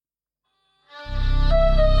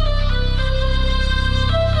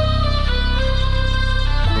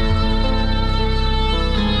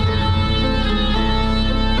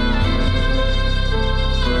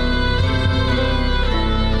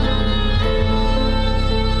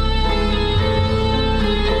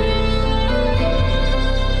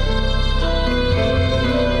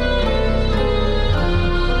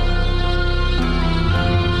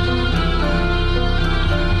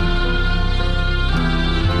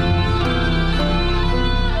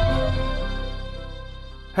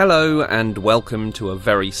Hello and welcome to a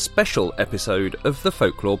very special episode of the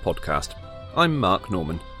Folklore podcast. I'm Mark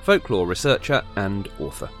Norman, folklore researcher and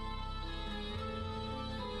author.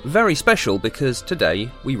 Very special because today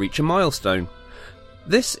we reach a milestone.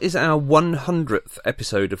 This is our 100th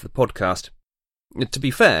episode of the podcast. To be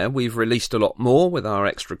fair, we've released a lot more with our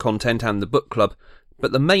extra content and the book club,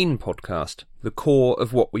 but the main podcast, the core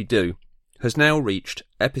of what we do, has now reached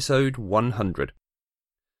episode 100.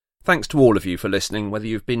 Thanks to all of you for listening, whether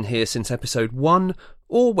you've been here since episode 1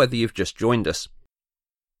 or whether you've just joined us.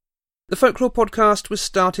 The Folklore podcast was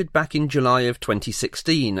started back in July of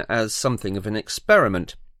 2016 as something of an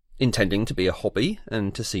experiment, intending to be a hobby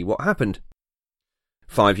and to see what happened.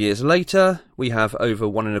 5 years later, we have over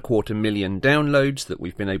 1.25 million downloads that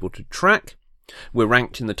we've been able to track. We're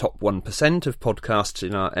ranked in the top 1% of podcasts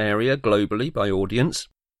in our area globally by audience.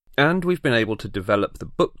 And we've been able to develop the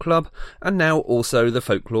book club and now also the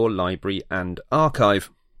folklore library and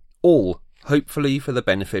archive, all hopefully for the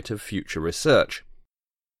benefit of future research.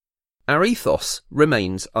 Our ethos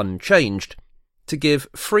remains unchanged, to give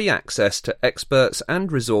free access to experts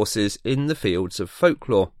and resources in the fields of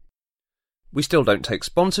folklore. We still don't take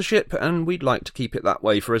sponsorship and we'd like to keep it that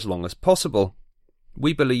way for as long as possible.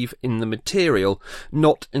 We believe in the material,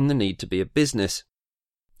 not in the need to be a business.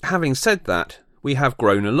 Having said that, we have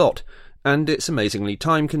grown a lot, and it's amazingly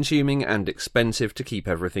time-consuming and expensive to keep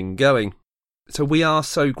everything going. So we are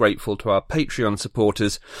so grateful to our Patreon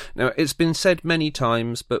supporters. Now, it's been said many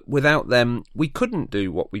times, but without them, we couldn't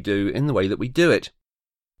do what we do in the way that we do it.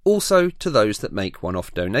 Also, to those that make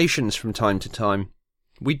one-off donations from time to time.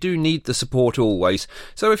 We do need the support always,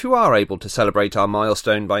 so if you are able to celebrate our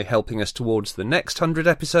milestone by helping us towards the next 100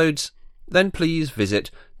 episodes, then please visit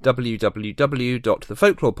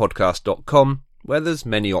www.thefolklorepodcast.com, where there's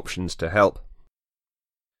many options to help.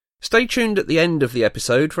 Stay tuned at the end of the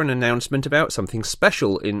episode for an announcement about something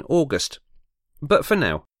special in August. But for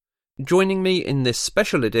now, joining me in this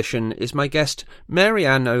special edition is my guest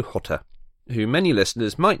Mary-Anne O'Hotter, who many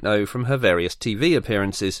listeners might know from her various TV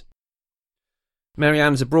appearances.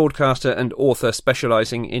 Mary-Anne's a broadcaster and author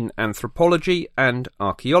specialising in anthropology and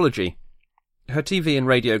archaeology. Her TV and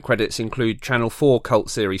radio credits include Channel 4 cult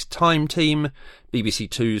series Time Team, BBC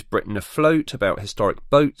Two's Britain Afloat about historic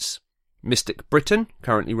boats, Mystic Britain,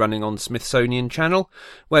 currently running on Smithsonian Channel,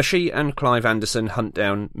 where she and Clive Anderson hunt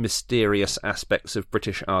down mysterious aspects of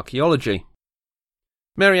British archaeology.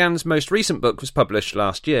 Mary-Anne's most recent book was published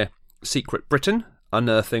last year, Secret Britain,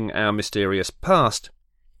 Unearthing Our Mysterious Past.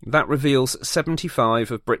 That reveals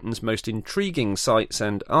 75 of Britain's most intriguing sites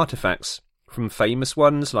and artefacts, from famous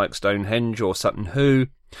ones like Stonehenge or Sutton Hoo,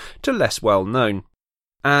 to less well-known.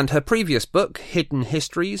 And her previous book, Hidden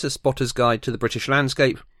Histories, A Spotter's Guide to the British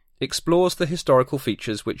Landscape, explores the historical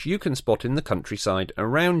features which you can spot in the countryside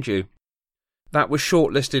around you. That was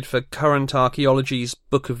shortlisted for Current Archaeology's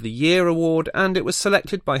Book of the Year award, and it was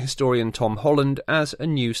selected by historian Tom Holland as a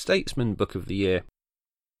New Statesman Book of the Year.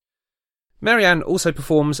 Mary-Anne also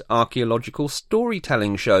performs archaeological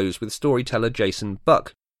storytelling shows with storyteller Jason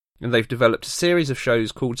Buck, and they've developed a series of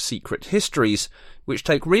shows called Secret Histories, which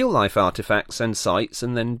take real-life artefacts and sites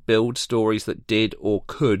and then build stories that did or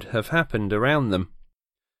could have happened around them.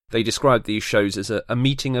 They describe these shows as a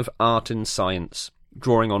meeting of art and science,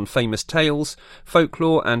 drawing on famous tales,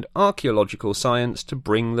 folklore and archaeological science to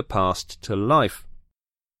bring the past to life.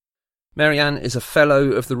 Mary-Anne is a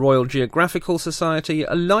Fellow of the Royal Geographical Society,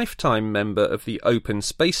 a lifetime member of the Open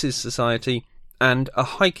Spaces Society, and a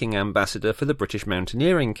hiking ambassador for the British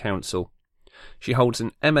Mountaineering Council. She holds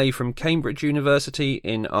an MA from Cambridge University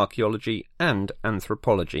in archaeology and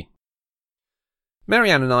anthropology.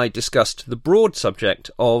 Mary-Anne and I discussed the broad subject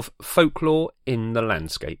of folklore in the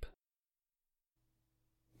landscape.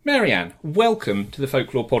 Mary-Anne, welcome to the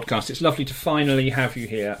Folklore podcast. It's lovely to finally have you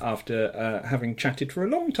here after having chatted for a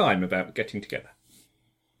long time about getting together.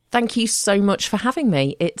 Thank you so much for having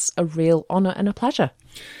me. It's a real honour and a pleasure.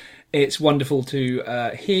 It's wonderful to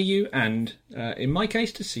hear you and, in my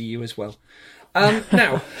case, to see you as well.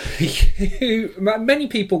 Now, many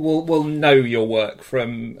people will know your work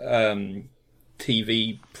from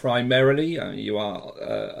TV primarily. You are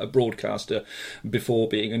a broadcaster before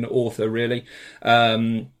being an author, really.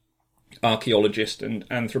 Archaeologist and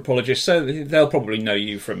anthropologist, so they'll probably know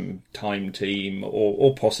you from Time Team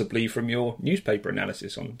or possibly from your newspaper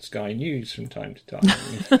analysis on Sky News from time to time.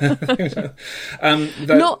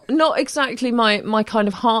 Not exactly my kind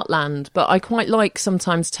of heartland, but I quite like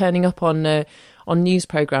sometimes turning up on news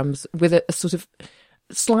programmes with a sort of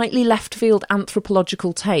slightly left field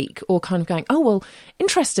anthropological take, or kind of going, oh, well,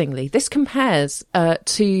 interestingly, this compares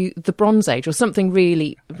to the Bronze Age, or something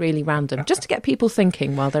really, really random, just to get people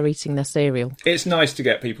thinking while they're eating their cereal. It's nice to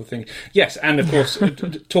get people thinking. Yes, and of course,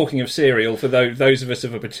 talking of cereal, for those of us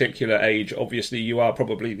of a particular age, obviously you are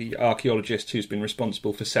probably the archaeologist who's been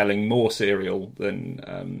responsible for selling more cereal than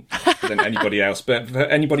anybody else. But for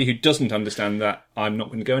anybody who doesn't understand that, I'm not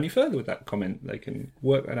going to go any further with that comment. They can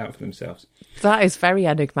work that out for themselves. That is very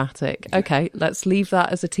enigmatic. Okay, let's leave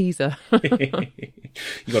that as a teaser. You've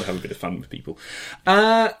got to have a bit of fun with people.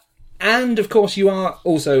 And of course, you are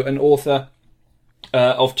also an author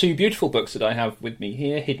of two beautiful books that I have with me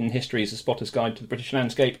here: Hidden Histories, A Spotter's Guide to the British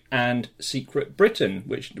Landscape, and Secret Britain,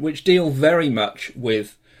 which deal very much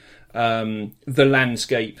with the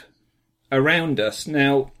landscape around us.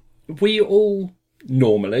 Now, we all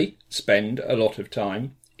normally spend a lot of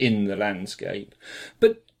time in the landscape,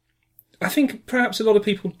 but I think perhaps a lot of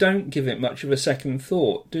people don't give it much of a second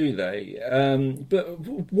thought, do they? But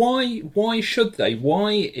why should they?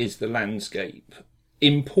 Why is the landscape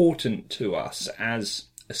important to us as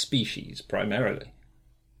a species, primarily?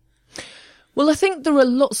 Well, I think there are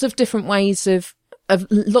lots of different ways of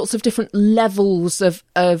lots of different levels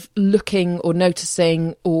of looking or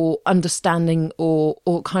noticing or understanding or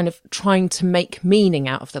kind of trying to make meaning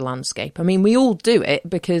out of the landscape. I mean, we all do it,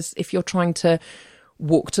 because if you're trying to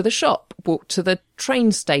walk to the shop, walk to the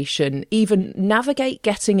train station, even navigate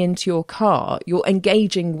getting into your car, you're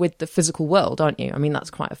engaging with the physical world, aren't you? I mean, that's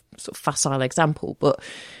quite a sort of facile example, but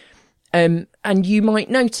and you might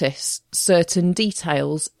notice certain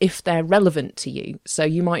details if they're relevant to you. So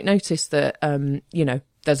you might notice that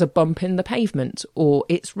there's a bump in the pavement, or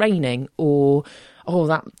it's raining, or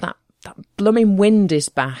that blooming wind is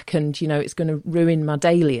back and it's going to ruin my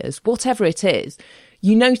dahlias. Whatever it is,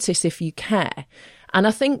 you notice if you care. And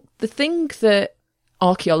I think the thing that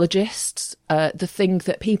archaeologists, the thing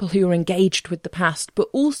that people who are engaged with the past, but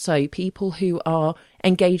also people who are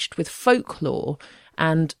engaged with folklore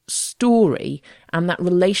and story and that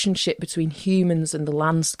relationship between humans and the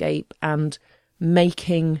landscape and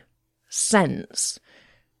making sense,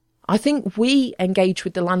 I think we engage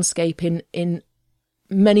with the landscape in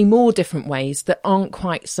many more different ways that aren't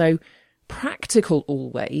quite so practical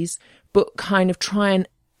always, but kind of try and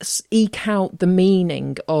eke out the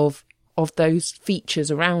meaning of those features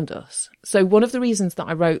around us. So one of the reasons that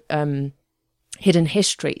I wrote Hidden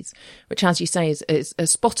Histories, which, as you say, is a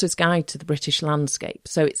spotter's guide to the British landscape.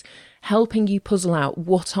 So it's helping you puzzle out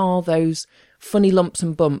what are those funny lumps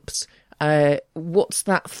and bumps. What's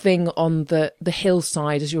that thing on the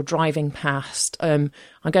hillside as you're driving past? I'm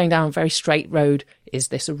going down a very straight road. Is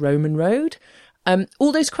this a Roman road?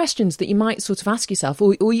 All those questions that you might sort of ask yourself,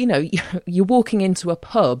 or you're walking into a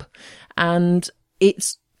pub and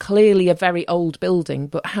it's clearly a very old building,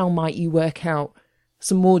 but how might you work out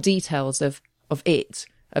some more details of its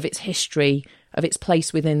history, of its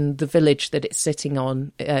place within the village that it's sitting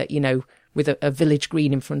on, with a village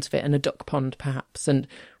green in front of it and a duck pond perhaps, and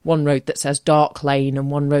one road that says Dark Lane and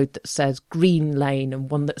one road that says Green Lane and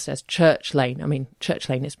one that says Church Lane. I mean, Church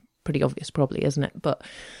Lane is pretty obvious probably, isn't it?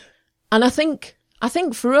 And I think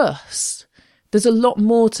for us, there's a lot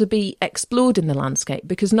more to be explored in the landscape,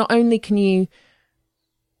 because not only can you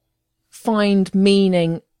find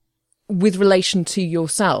meaning with relation to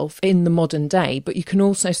yourself in the modern day, but you can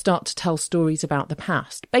also start to tell stories about the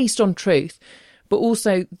past based on truth, but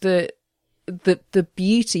also the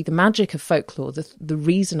beauty, the magic of folklore. The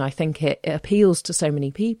reason I think it appeals to so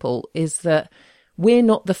many people is that we're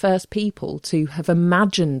not the first people to have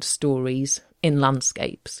imagined stories in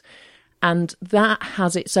landscapes. And that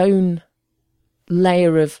has its own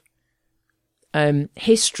layer of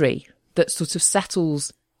history that sort of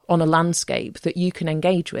settles on a landscape that you can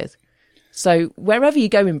engage with. So wherever you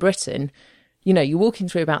go in Britain, you're walking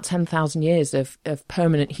through about 10,000 years of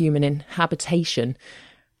permanent human inhabitation.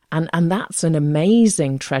 And that's an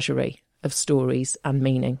amazing treasury of stories and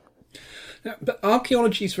meaning. But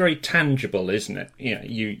archaeology is very tangible, isn't it?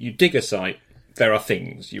 You dig a site, there are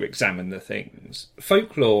things, you examine the things.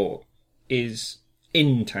 Folklore is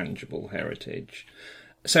intangible heritage.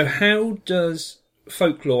 So how does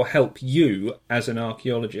folklore help you as an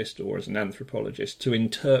archaeologist or as an anthropologist to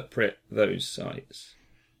interpret those sites?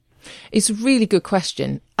 It's a really good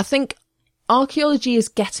question. I think archaeology is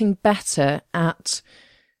getting better at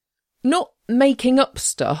not making up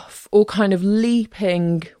stuff or kind of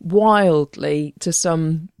leaping wildly to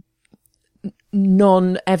some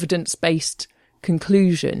non-evidence-based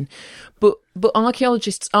conclusion, but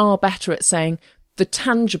archaeologists are better at saying the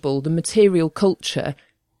tangible, the material culture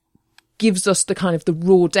gives us the kind of the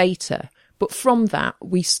raw data, but from that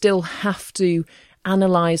we still have to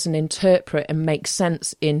analyse and interpret and make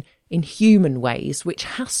sense in human ways, which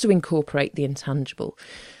has to incorporate the intangible.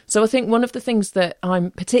 So I think one of the things that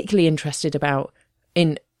I'm particularly interested about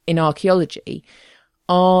in archaeology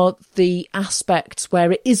are the aspects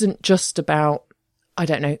where it isn't just about, I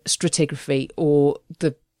don't know, stratigraphy or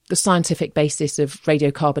the scientific basis of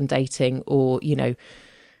radiocarbon dating or,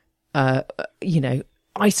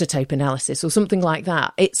 isotope analysis or something like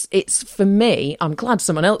that. It's for me, I'm glad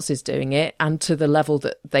someone else is doing it, and to the level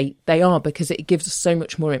that they are, because it gives us so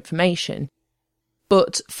much more information.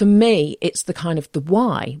 But for me, it's the kind of the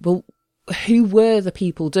why. Well, who were the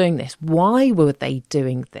people doing this? Why were they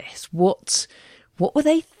doing this? What were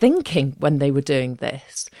they thinking when they were doing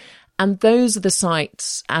this? And those are the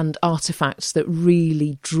sites and artifacts that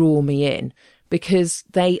really draw me in, because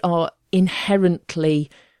they are inherently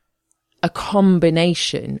a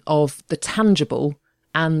combination of the tangible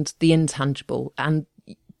and the intangible. And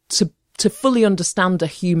to fully understand a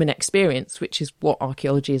human experience, which is what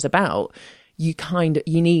archaeology is about, you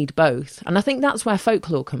need both. And I think that's where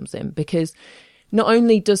folklore comes in, because not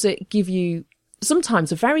only does it give you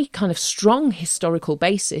sometimes a very kind of strong historical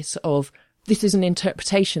basis of this is an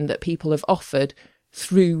interpretation that people have offered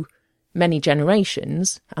through many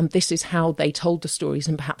generations, and this is how they told the stories,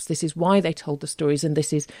 and perhaps this is why they told the stories, and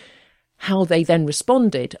this is how they then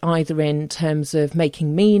responded, either in terms of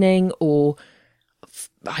making meaning or,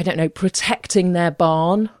 I don't know, protecting their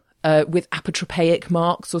barn with apotropaic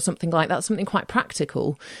marks or something like that, something quite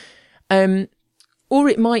practical. Or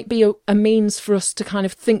it might be a means for us to kind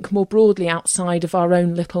of think more broadly outside of our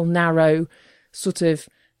own little narrow sort of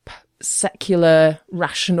secular,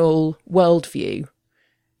 rational worldview.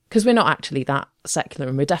 Because we're not actually that secular,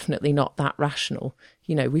 and we're definitely not that rational.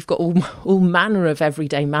 We've got all manner of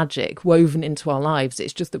everyday magic woven into our lives.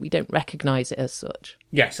 It's just that we don't recognise it as such.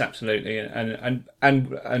 Yes, absolutely.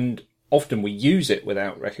 And often we use it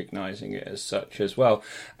without recognising it as such as well.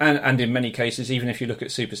 And in many cases, even if you look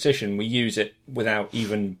at superstition, we use it without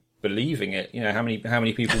even believing it. How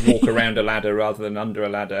many people walk around a ladder rather than under a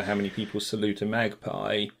ladder? How many people salute a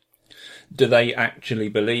magpie? Do they actually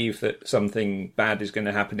believe that something bad is going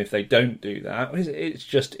to happen if they don't do that? It's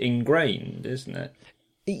just ingrained, isn't it?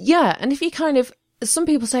 Yeah, and if you some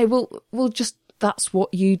people say, well, just that's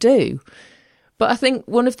what you do. But I think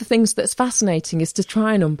one of the things that's fascinating is to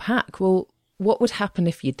try and unpack, well, what would happen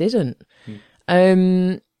if you didn't?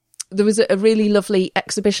 There was a really lovely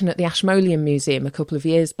exhibition at the Ashmolean Museum a couple of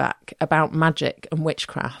years back about magic and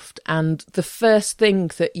witchcraft. And the first thing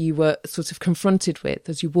that you were sort of confronted with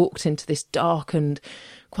as you walked into this dark and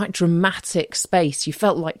quite dramatic space, you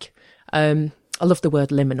felt like, I love the word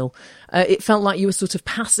liminal. It felt like you were sort of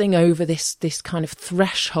passing over this kind of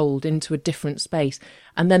threshold into a different space.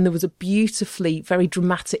 And then there was a beautifully, very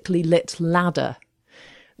dramatically lit ladder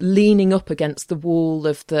leaning up against the wall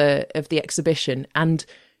of the exhibition. And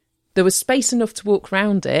there was space enough to walk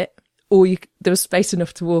around it, or there was space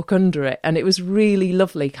enough to walk under it. And it was really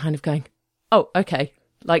lovely kind of going, oh, okay.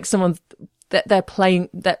 Like they're playing,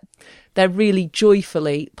 that they're really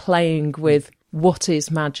joyfully playing with what is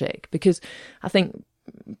magic. Because I think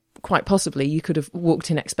quite possibly you could have walked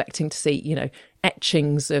in expecting to see,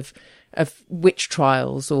 etchings of witch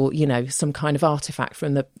trials or, some kind of artifact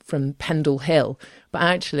from Pendle Hill. But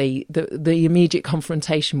actually the immediate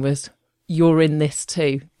confrontation was, you're in this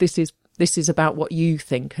too. This is about what you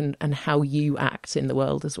think and how you act in the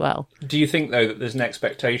world as well. Do you think, though, that there's an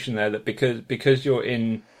expectation there that because you're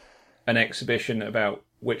in an exhibition about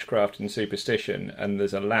witchcraft and superstition and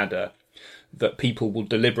there's a ladder, that people will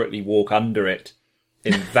deliberately walk under it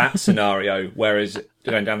in that scenario, whereas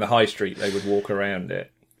going down the high street, they would walk around it?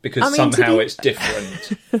 Because somehow it's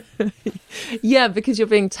different. Yeah, because you're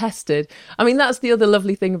being tested. I mean, that's the other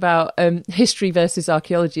lovely thing about history versus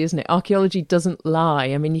archaeology, isn't it? Archaeology doesn't lie.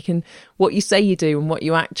 I mean, what you say you do and what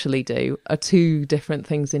you actually do are two different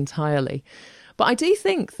things entirely. But I do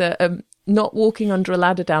think that not walking under a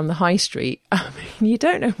ladder down the high street, I mean, you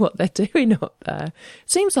don't know what they're doing up there.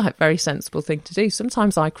 Seems like a very sensible thing to do.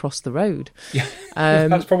 Sometimes I cross the road. Yeah,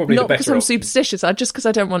 that's probably the better not because I'm option. Superstitious, just because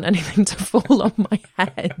I don't want anything to fall on my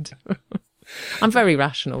head. I'm very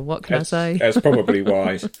rational. What can I say? That's probably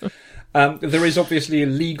wise. There is obviously a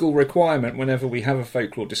legal requirement whenever we have a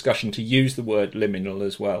folklore discussion to use the word liminal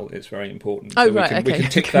as well. It's very important. Oh, so right, okay. We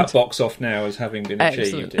can tick that box off now as having been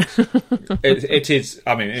achieved. It is,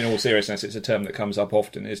 I mean, in all seriousness, it's a term that comes up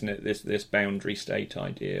often, isn't it? This boundary state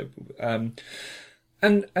idea. And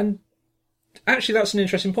actually, that's an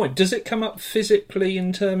interesting point. Does it come up physically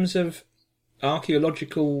in terms of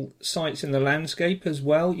archaeological sites in the landscape as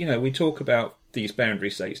well? We talk about these boundary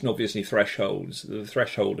states, and obviously thresholds. The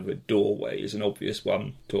threshold of a doorway is an obvious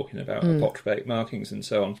one, talking about apotropaic markings and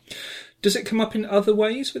so on. Does it come up in other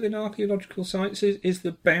ways within archaeological sites? Is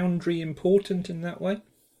the boundary important in that way?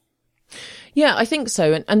 Yeah, I think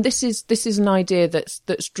so. And this is an idea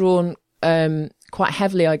that's drawn quite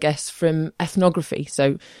heavily, I guess, from ethnography.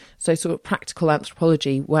 So sort of practical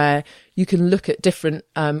anthropology, where you can look at different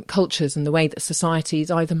cultures and the way that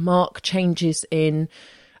societies either mark changes in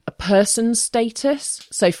a person's status.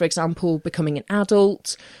 So, for example, becoming an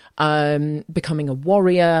adult, becoming a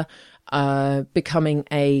warrior, becoming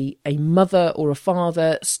a mother or a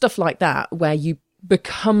father, stuff like that, where you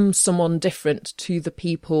become someone different to the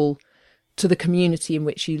people, to the community in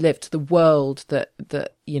which you live, to the world that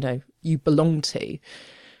you know you belong to.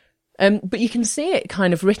 But you can see it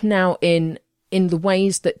kind of written out in the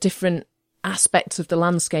ways that different aspects of the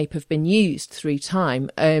landscape have been used through time.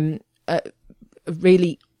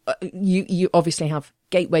 Really, you obviously have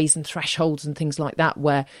gateways and thresholds and things like that,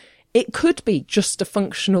 where it could be just a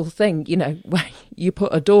functional thing, you know, where you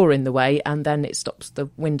put a door in the way and then it stops the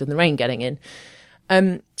wind and the rain getting in.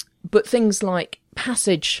 But things like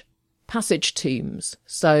passage tombs.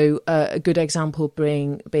 So a good example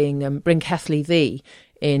being Bryn Celli Ddu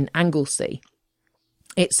in Anglesey.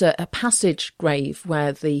 It's a passage grave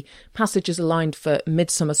where the passages are lined for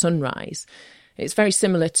midsummer sunrise. It's very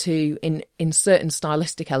similar to, in certain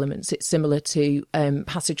stylistic elements, it's similar to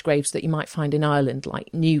passage graves that you might find in Ireland,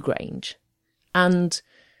 like Newgrange. And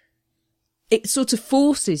it sort of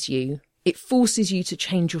forces you to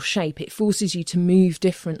change your shape. It forces you to move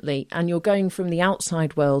differently. And you're going from the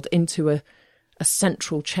outside world into a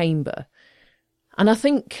central chamber. And I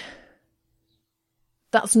think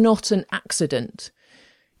that's not an accident.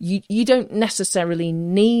 You don't necessarily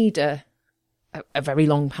need a very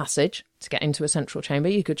long passage to get into a central chamber.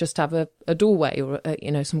 You could just have a doorway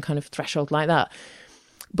or some kind of threshold like that.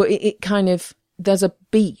 But it kind of, there's a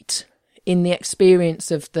beat in the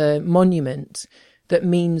experience of the monument that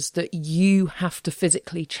means that you have to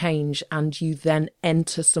physically change and you then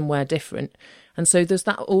enter somewhere different. And so there's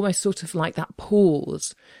that almost sort of like that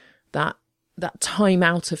pause, that time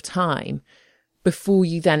out of time before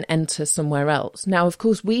you then enter somewhere else. Now, of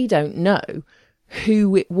course, we don't know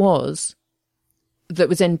who it was that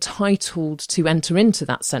was entitled to enter into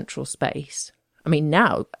that central space. I mean,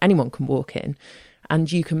 now anyone can walk in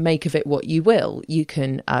and you can make of it what you will. You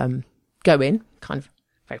can go in kind of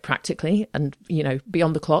very practically and, be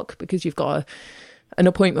on the clock because you've got an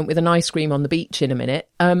appointment with an ice cream on the beach in a minute.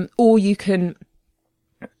 Or you can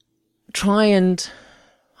try and,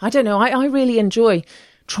 I don't know, I really enjoy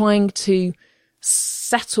trying to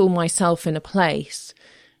settle myself in a place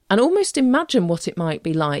and almost imagine what it might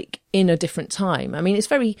be like in a different time. I mean, it's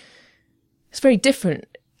very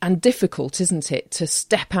different and difficult, isn't it, to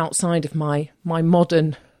step outside of my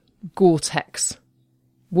modern Gore-Tex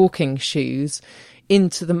walking shoes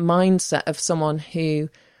into the mindset of someone who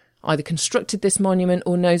either constructed this monument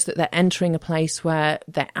or knows that they're entering a place where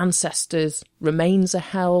their ancestors' remains are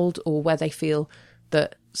held, or where they feel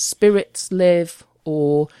that spirits live,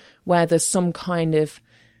 or where there's some kind of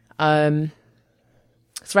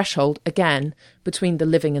threshold, again, between the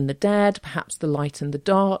living and the dead, perhaps the light and the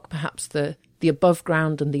dark, perhaps the above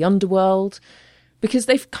ground and the underworld, because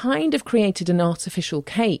they've kind of created an artificial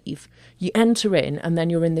cave. You enter in and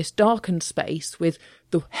then you're in this darkened space with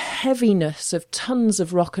the heaviness of tons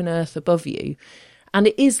of rock and earth above you. And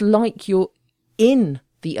it is like you're in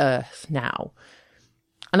the earth now.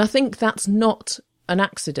 And I think that's not an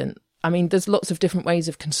accident. I mean, there's lots of different ways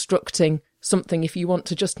of constructing something. If you want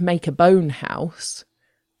to just make a bone house,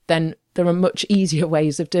 then there are much easier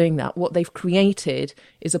ways of doing that. What they've created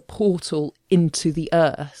is a portal into the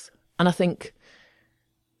earth. And I think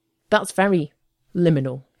that's very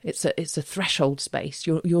liminal. It's a threshold space.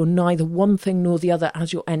 You're neither one thing nor the other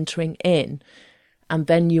as you're entering in. And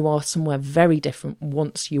then you are somewhere very different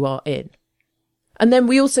once you are in. And then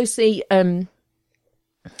we also see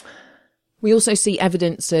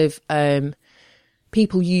evidence of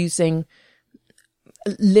people using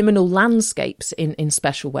liminal landscapes in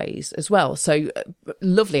special ways as well. So a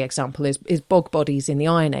lovely example is bog bodies in the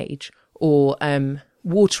Iron Age, or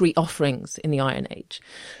watery offerings in the Iron Age,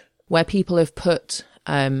 where people have put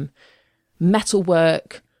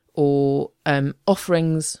metalwork or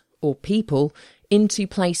offerings or people into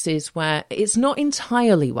places where it's not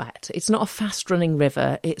entirely wet. It's not a fast-running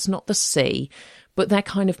river. It's not the sea, but they're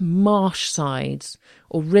kind of marsh sides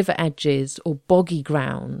or river edges or boggy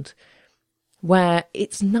ground, where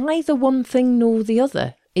it's neither one thing nor the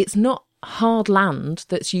other. It's not hard land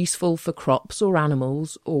that's useful for crops or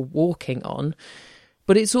animals or walking on,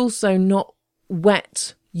 but it's also not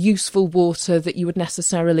wet useful water that you would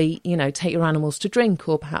necessarily, take your animals to drink,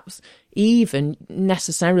 or perhaps even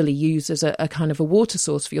necessarily use as a kind of a water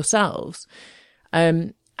source for yourselves.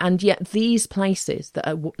 And yet these places that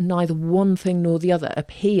are neither one thing nor the other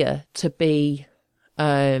appear to be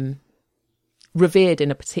revered in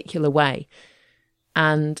a particular way.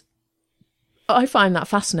 And I find that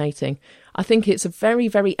fascinating. I think it's a very,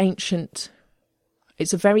 very ancient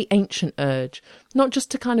urge, not just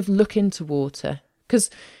to kind of look into water, because,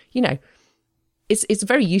 it's a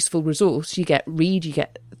very useful resource. You get reed, you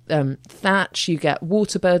get thatch, you get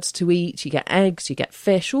water birds to eat, you get eggs, you get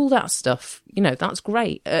fish, all that stuff. That's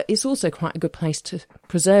great. It's also quite a good place to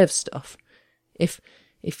preserve stuff, if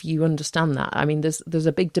you understand that. I mean, there's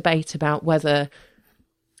a big debate about whether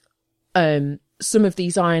some of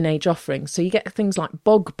these Iron Age offerings. So you get things like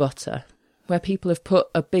bog butter, where people have put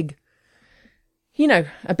a big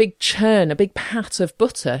churn, a big pat of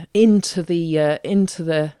butter into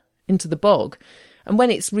the bog, and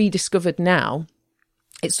when it's rediscovered now,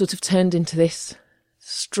 it's sort of turned into this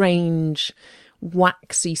strange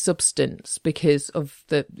waxy substance because of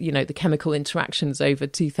the chemical interactions over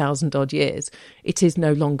 2,000 odd years. It is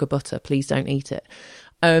no longer butter. Please don't eat it.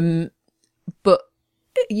 But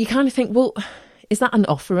you kind of think, well, is that an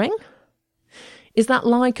offering? Is that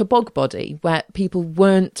like a bog body where people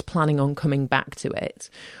weren't planning on coming back to it?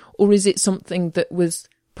 Or is it something that was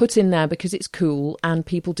put in there because it's cool and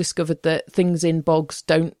people discovered that things in bogs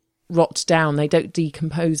don't rot down, they don't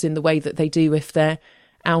decompose in the way that they do if they're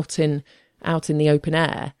out in the open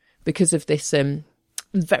air, because of this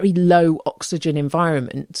very low oxygen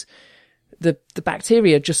environment? The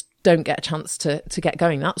bacteria just don't get a chance to get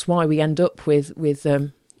going. That's why we end up with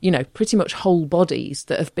pretty much whole bodies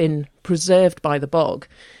that have been preserved by the bog,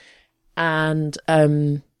 and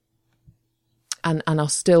are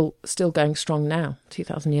still going strong now,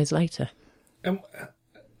 2,000 years later.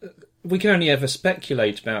 We can only ever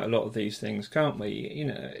speculate about a lot of these things, can't we?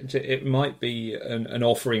 It might be an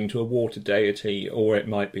offering to a water deity, or it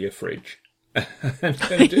might be a fridge. And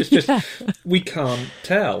it's just, we can't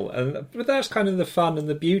tell. But that's kind of the fun and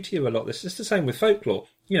the beauty of a lot of this. It's the same with folklore.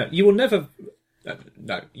 You will never...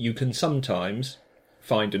 No, you can sometimes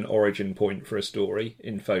find an origin point for a story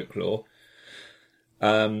in folklore.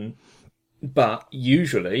 But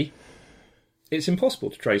usually it's impossible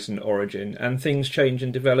to trace an origin, and things change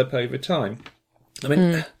and develop over time. I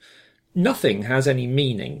mean, nothing has any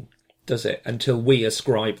meaning, does it, until we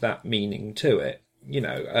ascribe that meaning to it.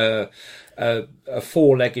 A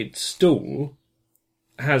four-legged stool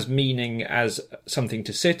has meaning as something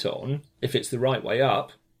to sit on if it's the right way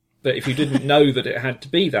up. But if you didn't know that it had to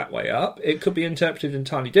be that way up, it could be interpreted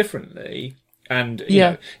entirely differently. And,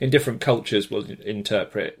 in different cultures will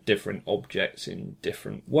interpret different objects in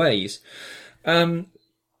different ways.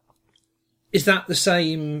 Is that the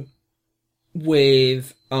same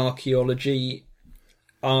with archaeology?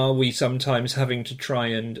 Are we sometimes having to try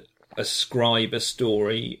and ascribe a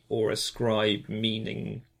story or ascribe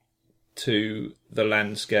meaning to the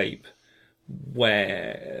landscape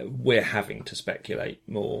where we're having to speculate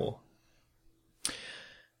more?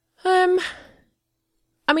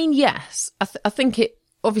 I mean, yes, I think it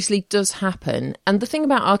obviously does happen. And the thing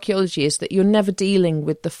about archaeology is that you're never dealing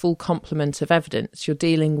with the full complement of evidence. You're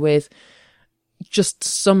dealing with just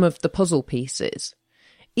some of the puzzle pieces.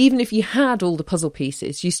 Even if you had all the puzzle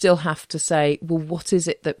pieces, you still have to say, well, what is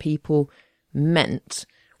it that people meant?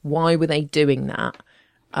 Why were they doing that?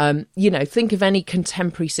 Think of any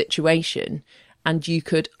contemporary situation and you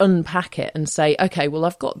could unpack it and say, okay, well,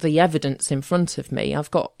 I've got the evidence in front of me. I've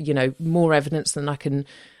got, more evidence than I can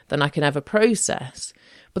ever process.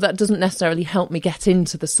 But that doesn't necessarily help me get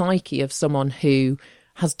into the psyche of someone who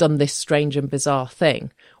has done this strange and bizarre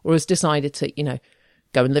thing, or has decided to,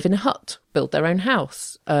 go and live in a hut, build their own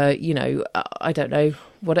house, I don't know,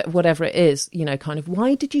 whatever it is, kind of,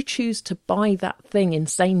 why did you choose to buy that thing in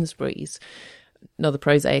Sainsbury's? Another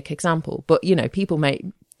prosaic example, but, people make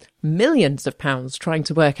millions of pounds trying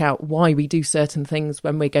to work out why we do certain things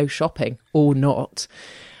when we go shopping or not.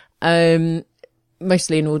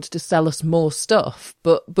 Mostly in order to sell us more stuff.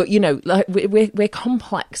 But like we're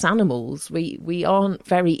complex animals. We aren't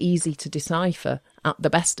very easy to decipher at the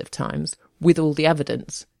best of times with all the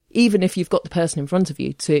evidence, even if you've got the person in front of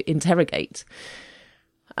you to interrogate.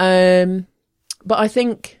 But I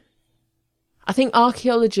think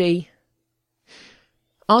archaeology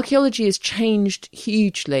has changed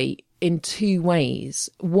hugely in two ways.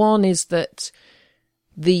 One is that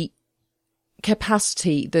the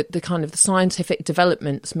capacity, the kind of the scientific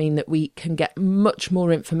developments mean that we can get much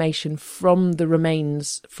more information from the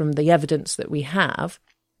remains, from the evidence that we have.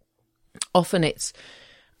 Often it's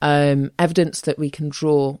evidence that we can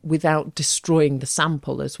draw without destroying the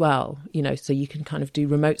sample as well. So you can kind of do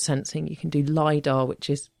remote sensing, you can do LiDAR,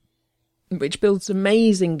 which builds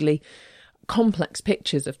amazingly complex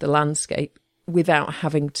pictures of the landscape without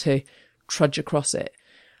having to trudge across it.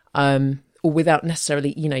 Or without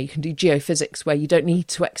necessarily, you can do geophysics where you don't need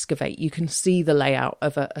to excavate. You can see the layout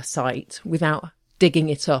of a site without digging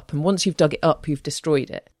it up. And once you've dug it up, you've destroyed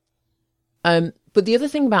it. But the other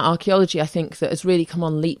thing about archaeology, I think, that has really come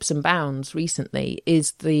on leaps and bounds recently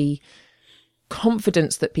is the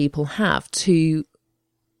confidence that people have to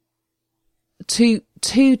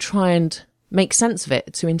try and make sense of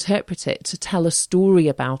it, to interpret it, to tell a story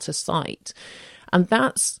about a site. And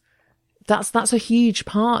that's a huge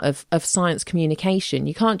part of science communication.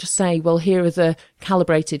 You can't just say, well, here are the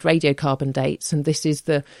calibrated radiocarbon dates, and this is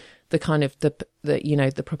the kind of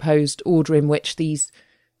the proposed order in which these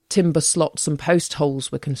timber slots and post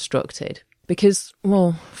holes were constructed. Because,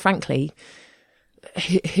 well, frankly,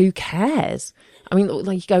 who cares? I mean,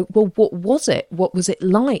 like, you go, well, what was it? What was it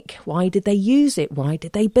like? Why did they use it? Why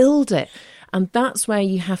did they build it? And that's where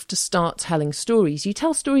you have to start telling stories. You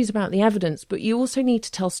tell stories about the evidence, but you also need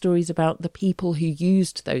to tell stories about the people who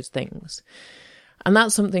used those things. And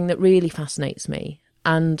that's something that really fascinates me.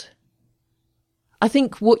 And I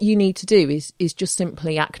think what you need to do is just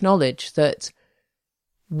simply acknowledge that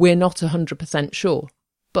we're not 100% sure,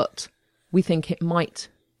 but we think it might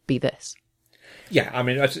be this. Yeah, I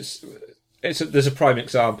mean, there's a prime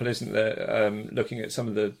example, isn't there, looking at some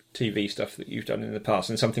of the TV stuff that you've done in the past,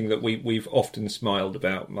 and something that we've often smiled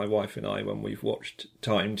about, my wife and I, when we've watched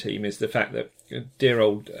Time Team, is the fact that dear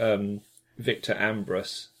old Victor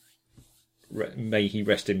Ambrus, may he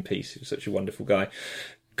rest in peace, he was such a wonderful guy,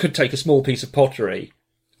 could take a small piece of pottery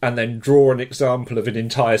and then draw an example of an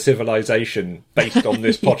entire civilization based on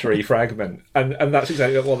this pottery fragment. And that's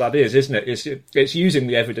exactly what that is, isn't it? It's using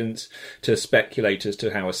the evidence to speculate as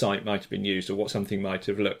to how a site might have been used or what something might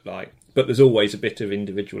have looked like. But there's always a bit of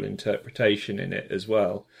individual interpretation in it as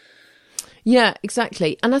well. Yeah,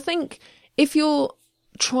 exactly. And I think if you're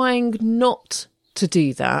trying not to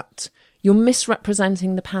do that, you're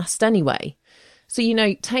misrepresenting the past anyway. So,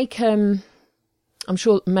 take... I'm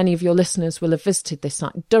sure many of your listeners will have visited this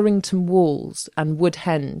site, Durrington Walls and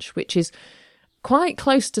Woodhenge, which is quite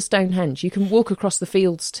close to Stonehenge. You can walk across the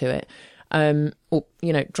fields to it, or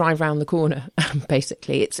drive round the corner.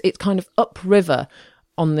 Basically, it's kind of upriver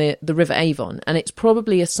on the River Avon, and it's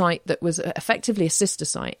probably a site that was effectively a sister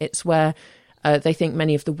site. It's where they think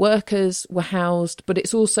many of the workers were housed, but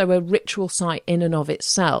it's also a ritual site in and of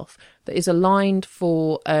itself that is aligned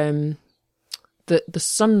for the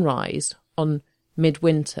sunrise on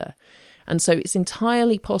midwinter. And so it's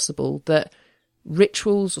entirely possible that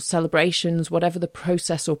rituals or celebrations, whatever the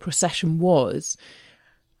process or procession was,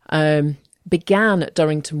 began at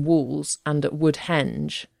Durrington Walls and at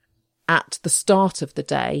Woodhenge at the start of the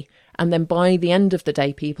day, and then by the end of the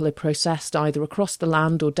day people had processed either across the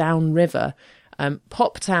land or down river,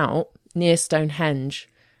 popped out near Stonehenge,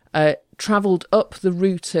 travelled up the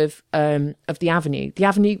route of the avenue. The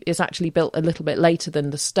avenue is actually built a little bit later than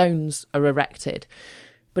the stones are erected,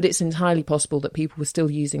 but it's entirely possible that people were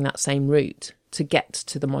still using that same route to get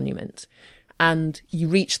to the monument. And you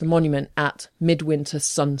reach the monument at midwinter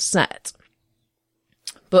sunset.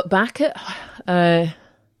 But back at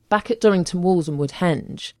Durrington Walls and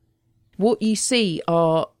Woodhenge, what you see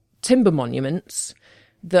are timber monuments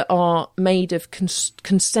that are made of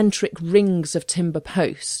concentric rings of timber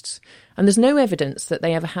posts. And there's no evidence that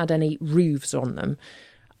they ever had any roofs on them.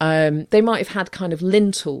 They might have had kind of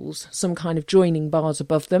lintels, some kind of joining bars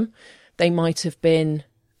above them. They might have been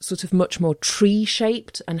sort of much more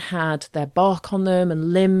tree-shaped and had their bark on them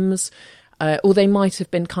and limbs. Or they might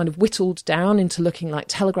have been kind of whittled down into looking like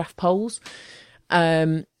telegraph poles.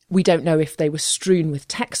 We don't know if they were strewn with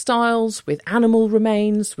textiles, with animal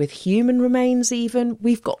remains, with human remains even.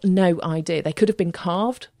 We've got no idea. They could have been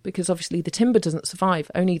carved, because obviously the timber doesn't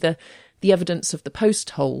survive. Only the evidence of the post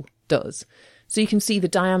hole does. So you can see the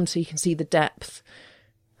diameter, you can see the depth.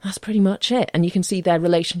 That's pretty much it. And you can see their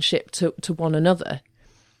relationship to one another.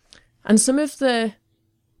 And some of the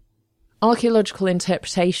archaeological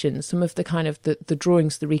interpretations, some of the kind of the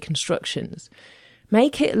drawings, the reconstructions,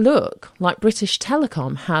 make it look like British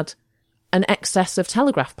Telecom had an excess of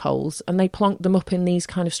telegraph poles and they plonked them up in these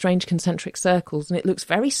kind of strange concentric circles, and it looks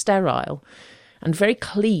very sterile and very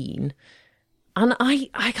clean. And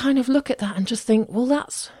I kind of look at that and just think, well,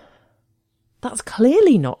 that's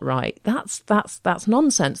clearly not right. That's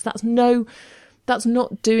nonsense. That's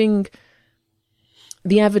not doing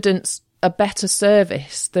the evidence a better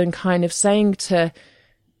service than kind of saying to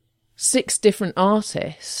 6 different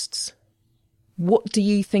artists, what do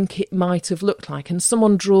you think it might have looked like? And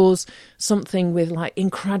someone draws something with like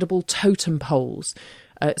incredible totem poles,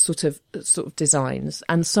 sort of designs,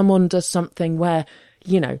 and someone does something where,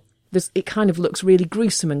 you know, it kind of looks really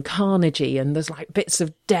gruesome and carnagey, and there's like bits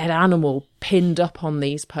of dead animal pinned up on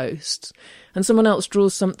these posts. And someone else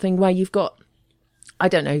draws something where you've got, I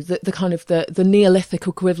don't know, the kind of the Neolithic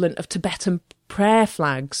equivalent of Tibetan prayer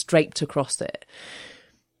flags draped across it.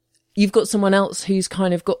 You've got someone else who's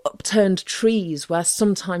kind of got upturned trees where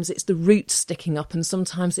sometimes it's the roots sticking up and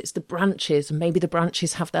sometimes it's the branches, and maybe the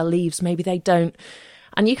branches have their leaves, maybe they don't.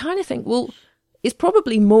 And you kind of think, well, it's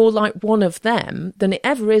probably more like one of them than it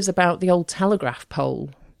ever is about the old telegraph pole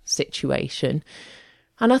situation.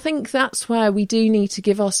 And I think that's where we do need to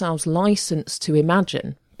give ourselves license to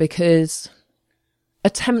imagine, because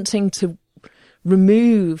attempting to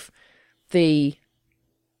remove the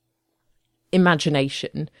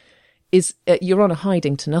imagination is you're on a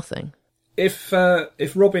hiding to nothing. If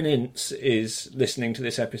Robin Ince is listening to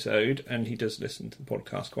this episode, and he does listen to the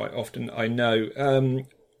podcast quite often, I know,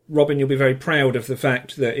 Robin, you'll be very proud of the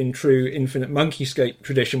fact that in true Infinite Monkeyscape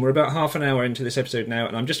tradition, we're about half an hour into this episode now,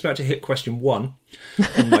 and I'm just about to hit question 1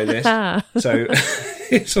 on my list. So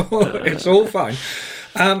it's all fine.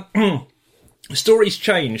 Stories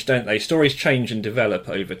change, don't they? Stories change and develop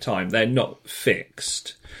over time. They're not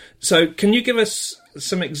fixed. So can you give us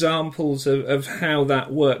some examples of how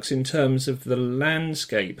that works in terms of the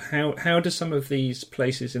landscape? How do some of these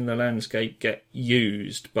places in the landscape get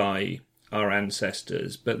used by our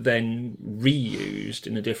ancestors, but then reused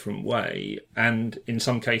in a different way, and in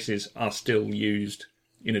some cases are still used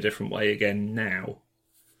in a different way again now?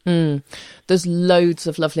 There's loads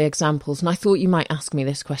of lovely examples, and I thought you might ask me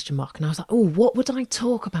this question, Mark, and I was like, oh, what would I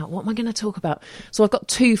talk about? What am I going to talk about? So I've got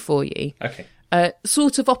 2 for you. Okay.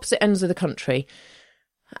 Sort of opposite ends of the country,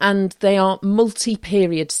 and they are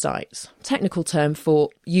multi-period sites, technical term for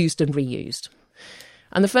used and reused.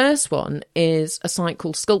 And the first one is a site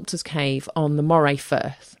called Sculptor's Cave on the Moray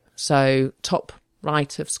Firth, so top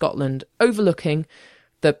right of Scotland, overlooking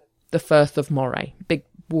the Firth of Moray, big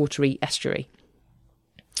watery estuary.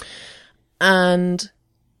 And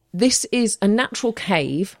this is a natural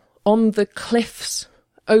cave on the cliffs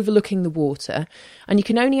overlooking the water, and you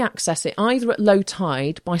can only access it either at low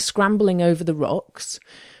tide by scrambling over the rocks,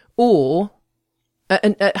 or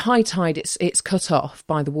at high tide it's cut off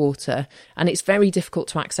by the water, and it's very difficult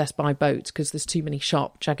to access by boat because there's too many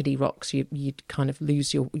sharp jaggedy rocks. You'd kind of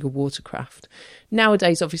lose your watercraft.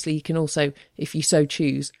 Nowadays, obviously, you can also, if you so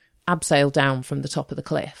choose, abseil down from the top of the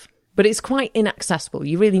cliff, but it's quite inaccessible.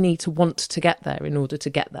 You really need to want to get there in order to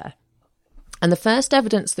get there. And the first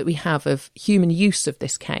evidence that we have of human use of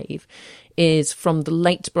this cave is from the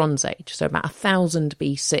late Bronze Age, so about 1000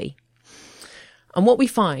 BC. And what we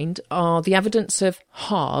find are the evidence of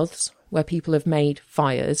hearths where people have made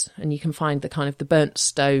fires, and you can find the kind of the burnt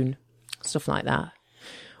stone, stuff like that.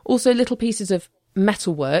 Also little pieces of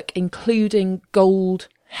metalwork, including gold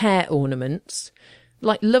hair ornaments,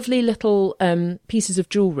 like lovely little pieces of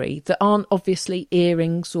jewellery that aren't obviously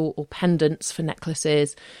earrings or pendants for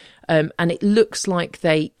necklaces. And it looks like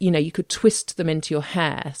they, you know, you could twist them into your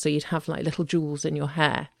hair, so you'd have like little jewels in your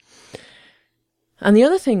hair. And the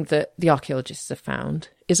other thing that the archaeologists have found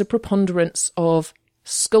is a preponderance of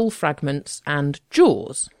skull fragments and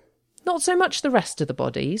jaws. Not so much the rest of the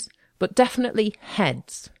bodies, but definitely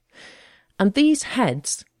heads. And these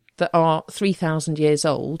heads that are 3,000 years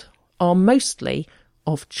old are mostly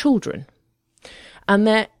of children. And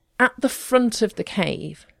they're at the front of the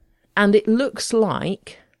cave. And it looks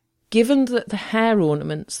like, given that the hair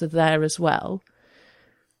ornaments are there as well,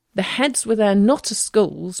 the heads were there not as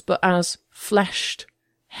skulls, but as fleshed,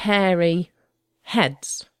 hairy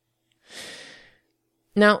heads.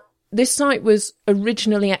 Now, this site was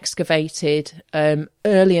originally excavated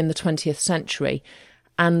early in the 20th century,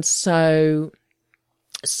 and so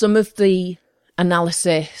some of the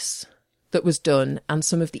analysis that was done and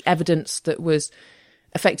some of the evidence that was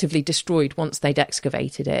effectively destroyed once they'd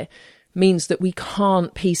excavated it means that we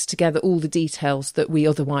can't piece together all the details that we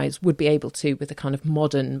otherwise would be able to with a kind of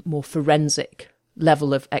modern, more forensic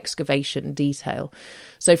level of excavation detail.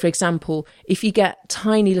 So, for example, if you get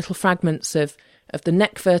tiny little fragments of the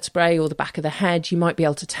neck vertebrae or the back of the head, you might be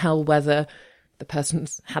able to tell whether the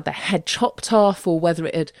person's had their head chopped off or whether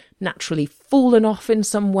it had naturally fallen off in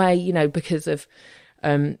some way, you know, because of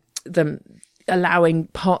them allowing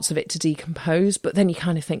parts of it to decompose. But then you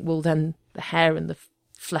kind of think, well, then the hair and the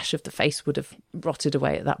flesh of the face would have rotted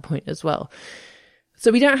away at that point as well.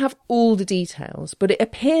 So we don't have all the details, but it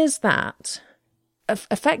appears that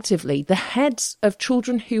effectively the heads of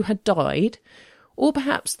children who had died, or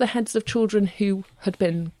perhaps the heads of children who had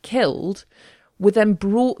been killed, were then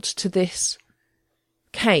brought to this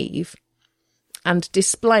cave and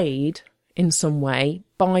displayed in some way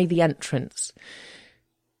by the entrance,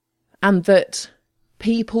 and that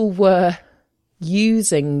people were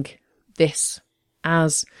using this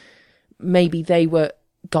as maybe they were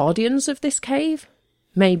guardians of this cave,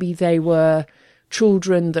 maybe they were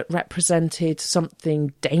children that represented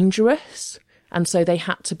something dangerous, and so they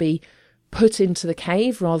had to be put into the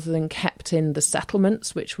cave rather than kept in the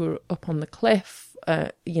settlements which were up on the cliff,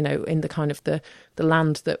 in the kind of the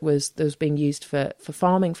land that was being used for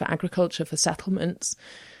farming, for agriculture, for settlements.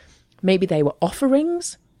 Maybe they were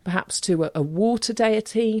offerings, perhaps to a water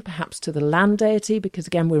deity, perhaps to the land deity, because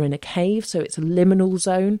again, we're in a cave, so it's a liminal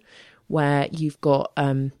zone where you've got,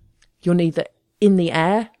 you're neither in the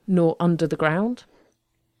air nor under the ground.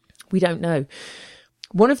 We don't know.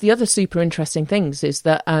 One of the other super interesting things is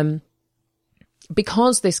that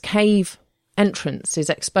because this cave entrance is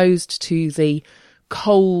exposed to the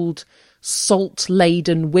cold,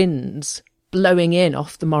 salt-laden winds blowing in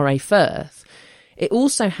off the Moray Firth, it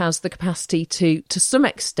also has the capacity to some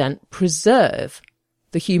extent, preserve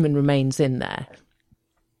the human remains in there.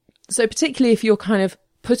 So particularly if you're kind of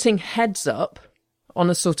putting heads up on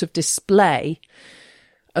a sort of display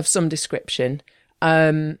of some description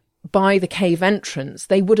by the cave entrance,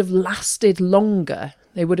 they would have lasted longer.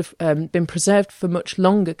 They would have been preserved for much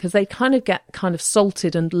longer, because they kind of get kind of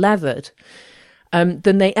salted and leathered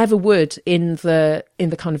than they ever would in the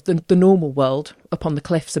kind of the normal world up on the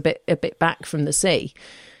cliffs a bit back from the sea.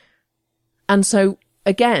 And so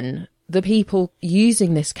again, the people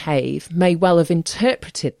using this cave may well have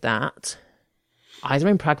interpreted that either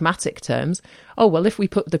in pragmatic terms, oh well, if we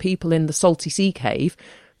put the people in the salty sea cave,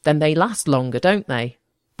 then they last longer, don't they,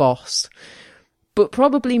 boss? But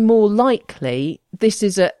probably more likely, this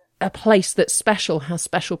is a place that's special, has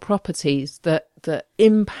special properties that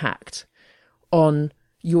impact on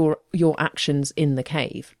your actions in the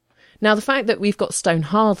cave. Now, the fact that we've got stone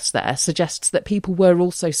hearths there suggests that people were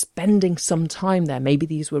also spending some time there. Maybe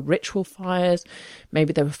these were ritual fires.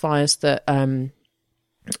 Maybe there were fires that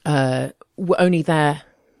were only there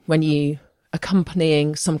when you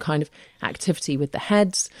accompanying some kind of activity with the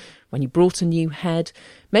heads, when you brought a new head.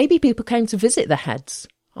 Maybe people came to visit the heads,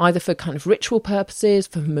 either for kind of ritual purposes,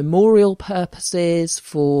 for memorial purposes,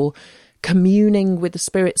 for communing with the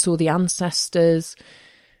spirits or the ancestors.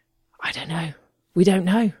 I don't know. We don't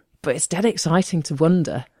know. But it's dead exciting to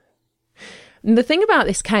wonder. And the thing about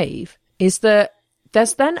this cave is that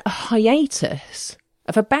there's then a hiatus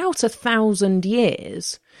of about 1,000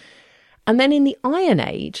 years. And then in the Iron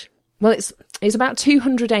Age, well, it's about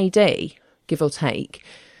 200 AD, give or take.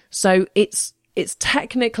 So it's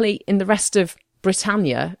technically in the rest of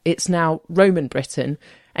Britannia, it's now Roman Britain,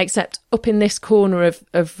 except up in this corner of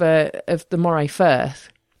the Moray Firth,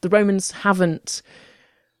 the Romans haven't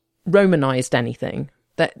Romanised anything.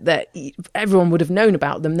 That everyone would have known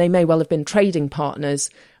about them. They may well have been trading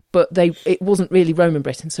partners, but it wasn't really Roman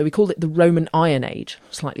Britain, so we called it the Roman Iron Age,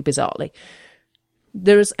 slightly bizarrely.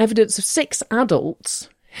 There is evidence of 6 adults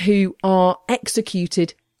who are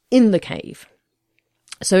executed in the cave.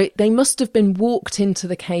 So they must have been walked into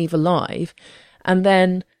the cave alive, and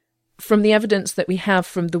then from the evidence that we have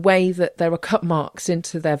from the way that there are cut marks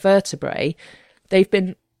into their vertebrae, they've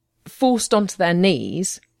been forced onto their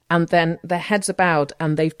knees, and then their heads are bowed,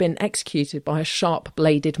 and they've been executed by a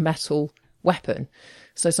sharp-bladed metal weapon,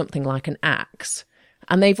 so something like an axe.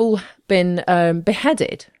 And they've all been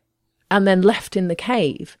beheaded and then left in the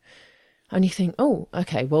cave. And you think, oh,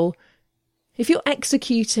 okay, well, if you're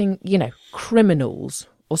executing, criminals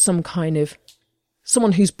or some kind of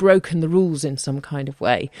someone who's broken the rules in some kind of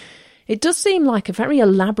way, it does seem like a very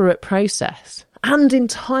elaborate process. And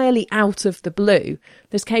entirely out of the blue,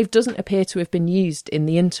 this cave doesn't appear to have been used in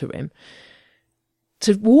the interim,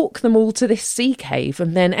 to walk them all to this sea cave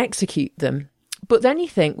and then execute them. But then you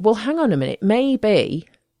think, well, hang on a minute, maybe,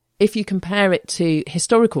 if you compare it to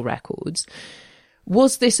historical records,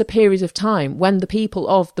 was this a period of time when the people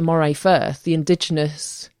of the Moray Firth, the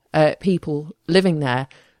indigenous people living there,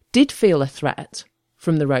 did feel a threat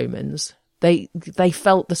from the Romans? They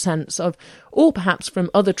felt the sense of, or perhaps from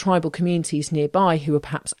other tribal communities nearby who were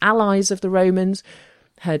perhaps allies of the Romans,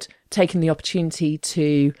 had taken the opportunity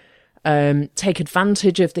to take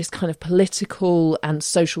advantage of this kind of political and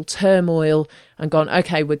social turmoil and gone,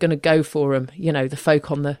 okay, we're going to go for them, the folk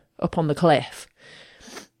up on the cliff.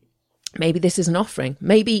 Maybe this is an offering.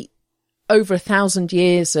 Maybe over 1,000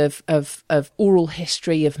 years of oral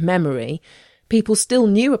history, of memory, people still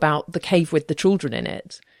knew about the cave with the children in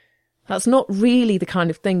it. That's not really the kind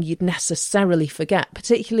of thing you'd necessarily forget,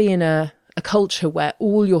 particularly in a culture where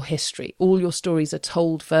all your history, all your stories are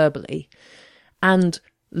told verbally. and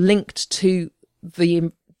linked to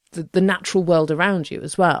the natural world around you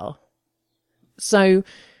as well. So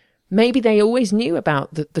maybe they always knew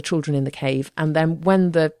about the children in the cave, and then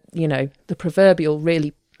when the proverbial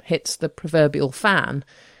really hits the proverbial fan,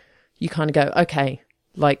 you kind of go, okay,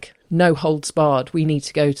 like, no holds barred, we need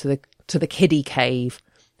to go to the kiddie cave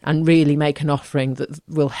and really make an offering that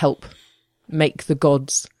will help make the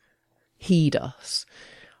gods heed us.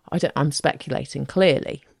 I'm speculating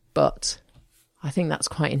clearly, but I think that's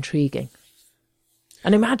quite intriguing.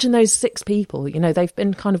 And imagine those 6 people, they've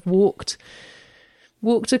been kind of walked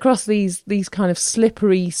across these kind of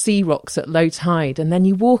slippery sea rocks at low tide, and then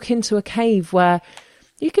you walk into a cave where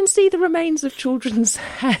you can see the remains of children's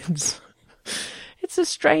heads. It's a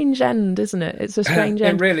strange end, isn't it? It's a strange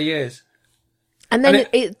end. It really is. And then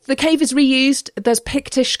the cave is reused. There's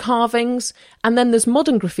Pictish carvings, and then there's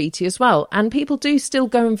modern graffiti as well. And people do still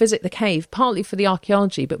go and visit the cave, partly for the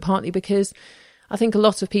archaeology, but partly because I think a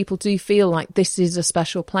lot of people do feel like this is a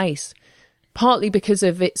special place. Partly because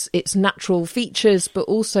of its natural features, but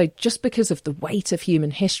also just because of the weight of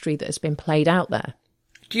human history that has been played out there.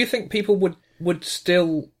 Do you think people would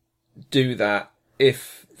still do that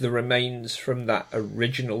if the remains from that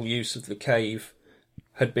original use of the cave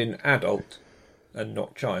had been adult and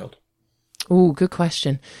not child? Oh, good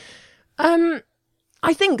question.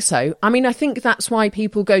 I think so. I mean, I think that's why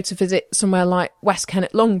people go to visit somewhere like West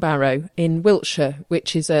Kennet Longbarrow in Wiltshire,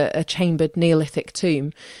 which is a chambered Neolithic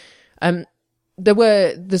tomb.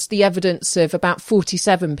 There's the evidence of about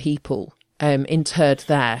 47 people interred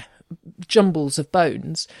there, jumbles of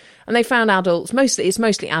bones, and they found adults. It's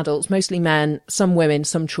mostly adults, mostly men, some women,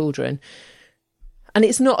 some children. And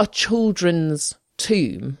it's not a children's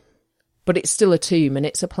tomb, but it's still a tomb, and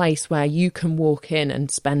it's a place where you can walk in and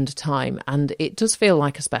spend time, and it does feel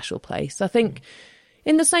like a special place. I think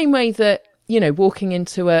in the same way that, walking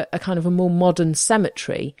into a kind of a more modern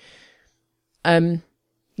cemetery,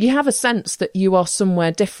 you have a sense that you are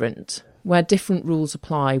somewhere different, where different rules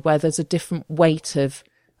apply, where there's a different weight of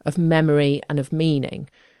memory and of meaning.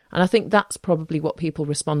 And I think that's probably what people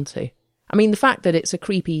respond to. I mean, the fact that it's a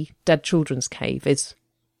creepy dead children's cave it's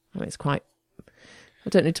quite, I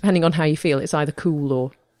don't know, depending on how you feel, it's either cool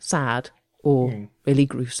or sad or really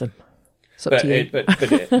gruesome. It's up to you.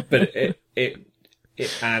 But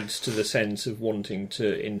it adds to the sense of wanting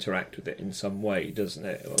to interact with it in some way, doesn't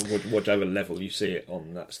it? Or whatever level you see it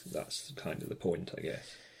on, that's kind of the point, I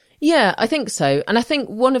guess. Yeah, I think so. And I think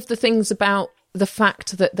one of the things about the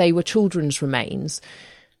fact that they were children's remains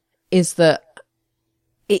is that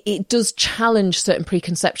it does challenge certain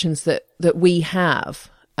preconceptions that we have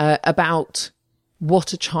about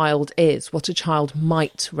what a child is, what a child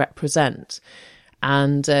might represent,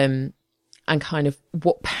 and kind of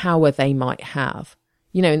what power they might have.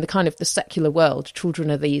 In the kind of the secular world,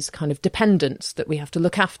 children are these kind of dependents that we have to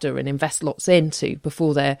look after and invest lots into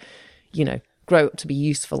before they're, grow up to be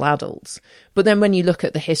useful adults. But then when you look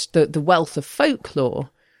at the wealth of folklore,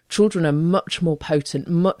 children are much more potent,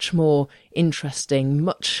 much more interesting,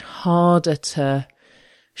 much harder to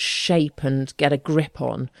shape and get a grip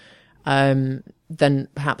on than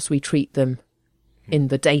perhaps we treat them in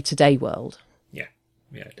the day-to-day world. Yeah,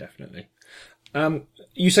 definitely.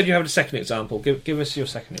 You said you have a second example. Give us your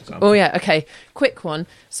second example. Oh yeah, okay, quick one.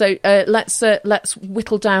 So let's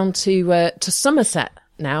whittle down to Somerset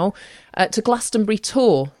now, to Glastonbury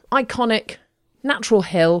Tor, iconic natural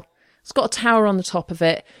hill. It's got a tower on the top of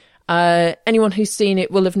it. Anyone who's seen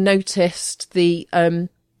it will have noticed the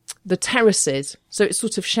terraces, so it's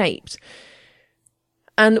sort of shaped.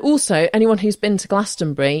 And also, anyone who's been to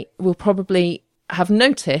Glastonbury will probably have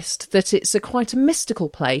noticed that it's quite a mystical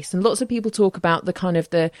place, and lots of people talk about the kind of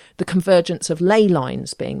the convergence of ley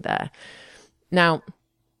lines being there. Now,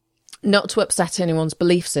 not to upset anyone's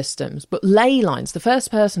belief systems, but ley lines, the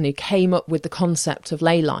first person who came up with the concept of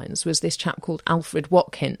ley lines was this chap called Alfred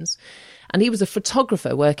Watkins, and he was a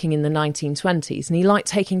photographer working in the 1920s, and he liked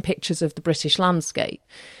taking pictures of the British landscape.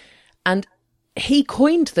 And he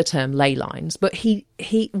coined the term ley lines, but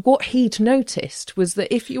what he'd noticed was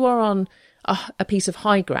that if you are on a piece of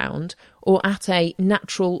high ground or at a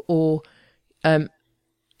natural or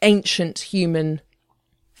ancient human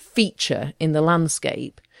feature in the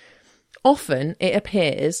landscape, often it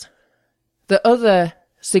appears that other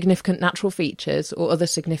significant natural features or other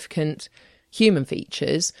significant human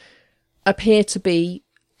features appear to be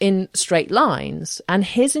in straight lines. And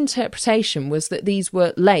his interpretation was that these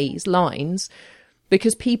were lines,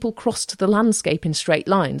 because people crossed the landscape in straight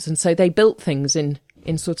lines, and so they built things in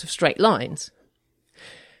sort of straight lines.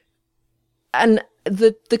 And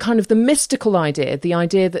the kind of the mystical idea, the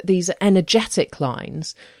idea that these are energetic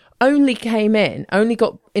lines, only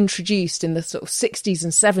got introduced in the sort of 60s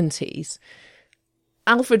and 70s,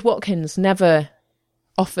 Alfred Watkins never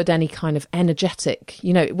offered any kind of energetic,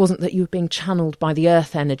 it wasn't that you were being channeled by the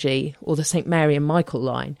earth energy or the St. Mary and Michael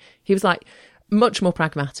line. He was like much more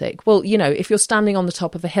pragmatic. Well, if you're standing on the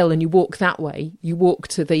top of a hill and you walk that way, you walk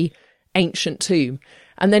to the ancient tomb.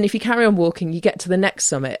 And then if you carry on walking, you get to the next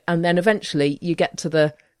summit. And then eventually you get to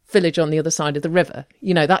the village on the other side of the river,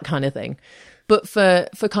 that kind of thing. But for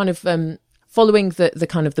kind of following the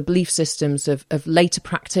kind of the belief systems of later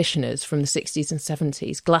practitioners from the 60s and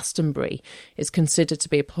 70s, Glastonbury is considered to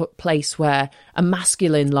be a place where a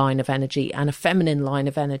masculine line of energy and a feminine line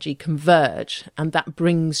of energy converge. And that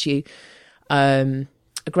brings you a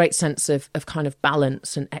great sense of kind of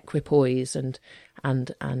balance and equipoise and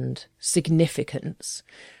significance.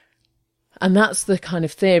 And that's the kind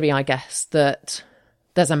of theory, I guess, that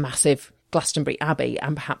there's a massive Glastonbury Abbey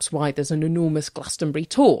and perhaps why there's an enormous Glastonbury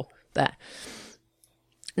Tor there.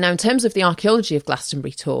 Now, in terms of the archaeology of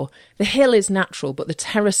Glastonbury Tor, the hill is natural, but the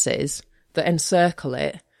terraces that encircle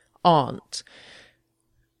it aren't.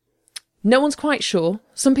 No one's quite sure.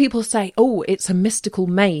 Some people say, it's a mystical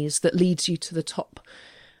maze that leads you to the top.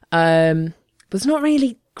 But there's not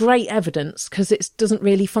really great evidence because it doesn't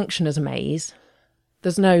really function as a maze.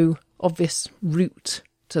 There's no obvious route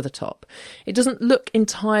to the top. It doesn't look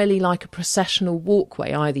entirely like a processional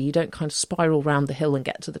walkway either. You don't kind of spiral round the hill and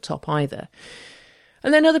get to the top either.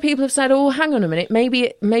 And then other people have said, hang on a minute,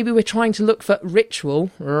 maybe we're trying to look for ritual,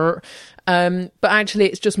 but actually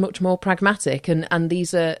it's just much more pragmatic. And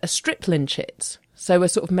these are strip lynchets. So a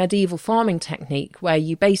sort of medieval farming technique where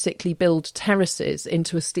you basically build terraces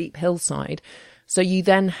into a steep hillside. So you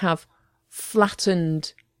then have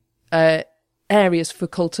flattened areas for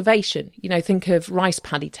cultivation. Think of rice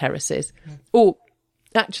paddy terraces. Or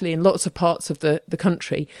actually in lots of parts of the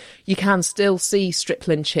country, you can still see strip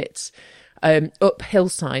lynchets up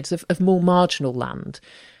hillsides of more marginal land,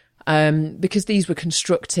 because these were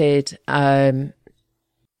constructed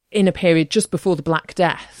in a period just before the Black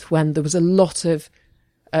Death, when there was a lot of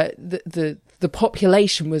the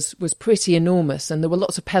population was pretty enormous, and there were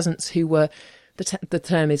lots of peasants who were, the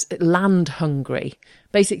term is land hungry.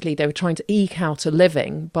 Basically, they were trying to eke out a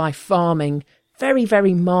living by farming very,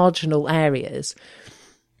 very marginal areas.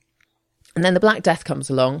 And then the Black Death comes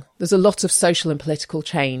along. There's a lot of social and political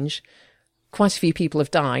change. Quite a few people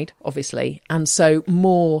have died, obviously, and so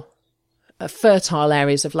more fertile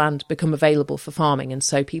areas of land become available for farming, and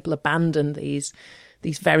so people abandon these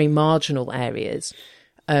very marginal areas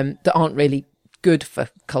that aren't really good for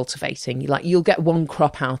cultivating. You'll get one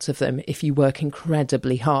crop out of them if you work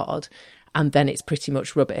incredibly hard, and then it's pretty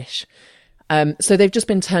much rubbish. So they've just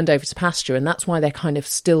been turned over to pasture, and that's why they're kind of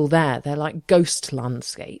still there. They're like ghost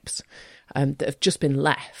landscapes that have just been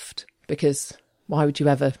left, because why would you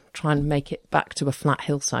ever try and make it back to a flat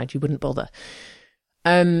hillside? You wouldn't bother.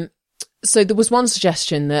 So there was one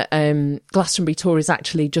suggestion that Glastonbury Tor is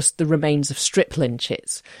actually just the remains of strip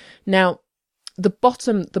lynchets. Now, the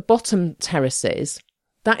bottom terraces,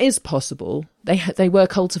 that is possible. They were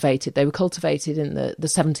cultivated. They were cultivated in the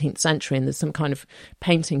 17th century, and there's some kind of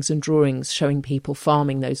paintings and drawings showing people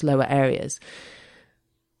farming those lower areas.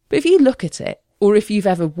 But if you look at it, or if you've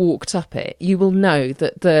ever walked up it, you will know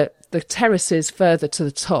that the terraces further to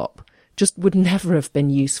the top just would never have been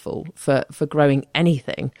useful for growing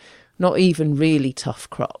anything, not even really tough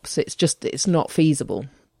crops. It's not feasible.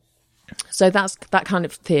 So that kind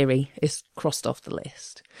of theory is crossed off the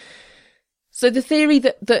list. So the theory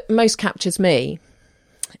that most captures me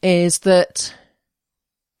is that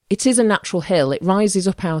it is a natural hill. It rises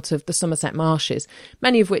up out of the Somerset marshes,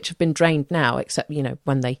 many of which have been drained now, except,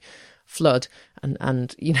 when they flood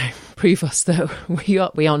and prove us that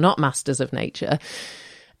we are not masters of nature.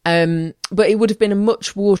 But it would have been a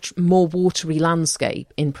much more watery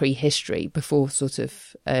landscape in prehistory, before sort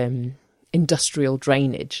of industrial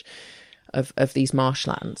drainage of these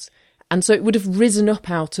marshlands. And so it would have risen up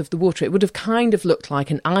out of the water. It would have kind of looked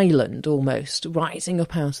like an island almost, rising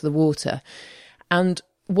up out of the water. And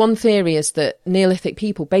one theory is that Neolithic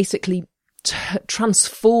people basically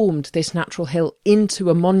transformed this natural hill into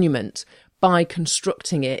a monument by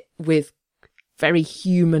constructing it with very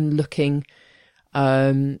human-looking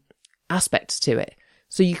aspects to it.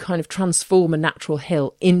 So you kind of transform a natural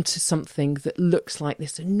hill into something that looks like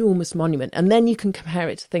this enormous monument. And then you can compare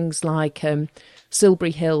it to things like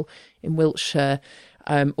Silbury Hill in Wiltshire,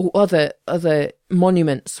 or other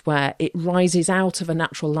monuments where it rises out of a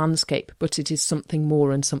natural landscape, but it is something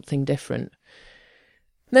more and something different.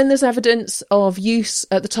 Then there's evidence of use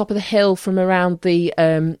at the top of the hill from around the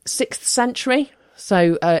 6th century.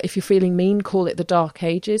 So if you're feeling mean, call it the Dark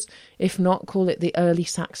Ages. If not, call it the early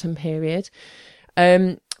Saxon period.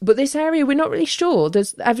 But this area, we're not really sure.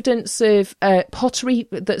 There's evidence of pottery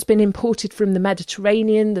that's been imported from the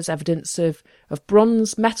Mediterranean. There's evidence of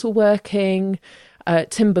bronze metalworking,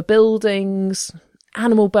 timber buildings,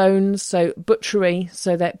 animal bones, so butchery,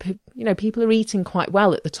 so that, you know, people are eating quite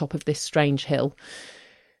well at the top of this strange hill.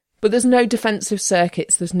 But there's no defensive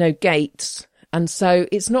circuits, there's no gates, and so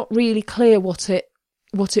it's not really clear what it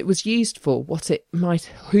was used for,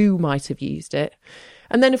 who might have used it.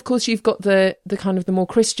 And then, of course, you've got the kind of the more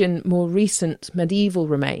Christian, more recent medieval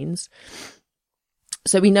remains.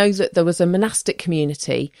 So we know that there was a monastic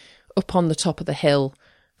community up on the top of the hill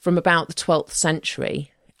from about the 12th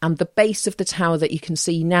century. And the base of the tower that you can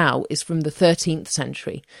see now is from the 13th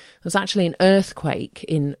century. There was actually an earthquake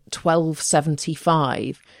in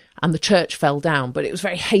 1275 and the church fell down, but it was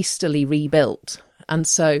very hastily rebuilt. And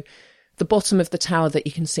so the bottom of the tower that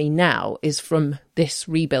you can see now is from this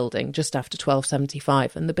rebuilding just after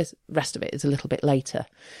 1275, and the rest of it is a little bit later.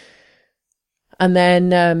 And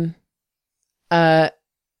then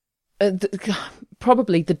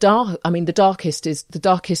probably the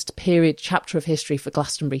darkest period chapter of history for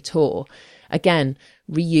Glastonbury Tor, again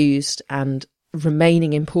reused and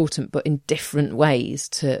remaining important but in different ways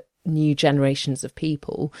to new generations of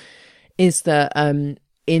people, is that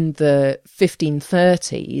in the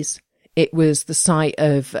 1530s it was the site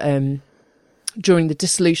of, during the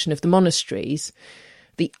dissolution of the monasteries,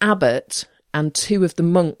 the abbot and two of the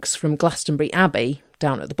monks from Glastonbury Abbey,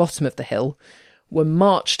 down at the bottom of the hill, were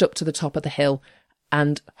marched up to the top of the hill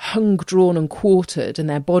and hung, drawn and quartered, and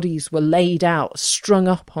their bodies were laid out, strung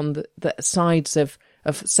up on the sides of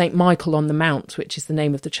St. Michael on the Mount, which is the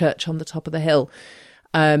name of the church on the top of the hill,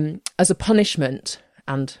 as a punishment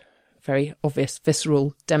and very obvious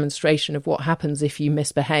visceral demonstration of what happens if you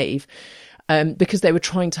misbehave, because they were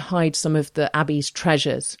trying to hide some of the abbey's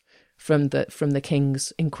treasures from the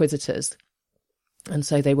king's inquisitors. And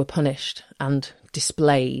so they were punished and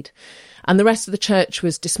displayed. And the rest of the church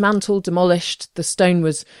was dismantled, demolished. The stone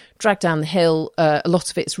was dragged down the hill. A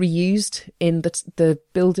lot of it's reused in the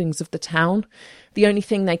buildings of the town. The only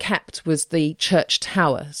thing they kept was the church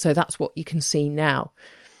tower. So that's what you can see now.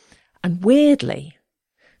 And weirdly,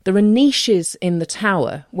 there are niches in the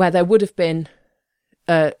tower where there would have been,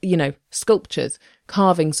 sculptures,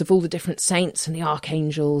 carvings of all the different saints and the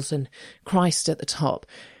archangels and Christ at the top.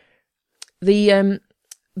 The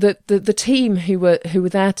team who were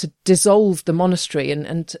there to dissolve the monastery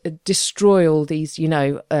and destroy all these,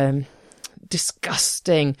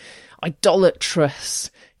 disgusting, idolatrous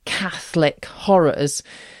Catholic horrors,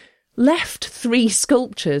 left 3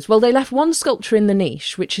 sculptures. Well, they left one sculpture in the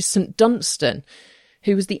niche, which is St Dunstan,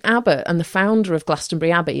 who was the abbot and the founder of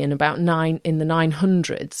Glastonbury Abbey in the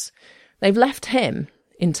 900s. They've left him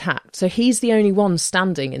intact, so he's the only one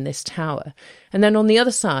standing in this tower. And then on the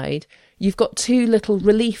other side, you've got 2 little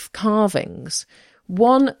relief carvings,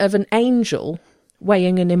 one of an angel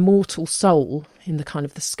weighing an immortal soul in the kind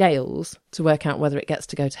of the scales to work out whether it gets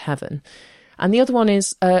to go to heaven, and the other one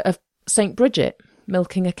is of St Bridget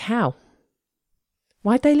milking a cow.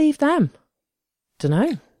 Why'd they leave them?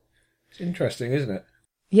 Dunno. It's interesting, isn't it?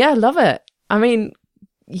 Yeah, I love it. I mean,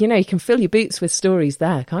 you can fill your boots with stories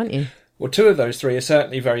there, can't you? Well, 2 of those 3 are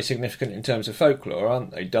certainly very significant in terms of folklore,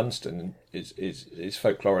 aren't they? Dunstan is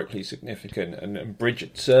folklorically significant, and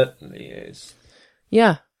Bridget certainly is.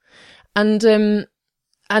 Yeah, and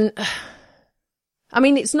I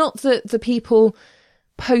mean, it's not that the people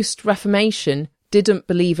post-Reformation didn't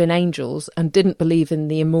believe in angels and didn't believe in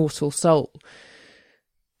the immortal soul,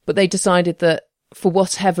 but they decided that for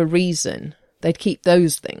whatever reason they'd keep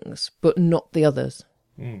those things, but not the others.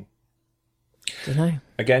 Don't know.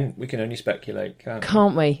 Again, we can only speculate,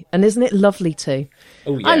 can't we? And isn't it lovely too?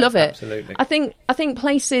 Oh yeah, I love it. Absolutely. I think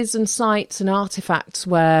places and sites and artifacts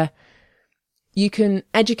where you can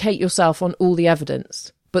educate yourself on all the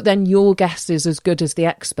evidence, but then your guess is as good as the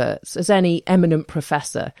experts, as any eminent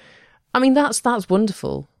professor. I mean, that's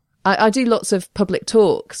wonderful. I do lots of public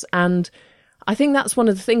talks, and I think that's one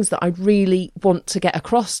of the things that I really want to get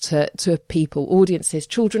across to people, audiences,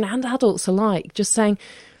 children and adults alike, just saying,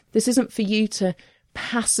 this isn't for you to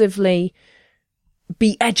passively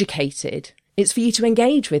be educated. It's for you to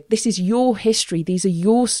engage with. This is your history. These are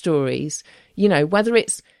your stories. Whether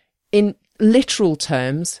it's in literal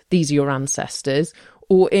terms, these are your ancestors,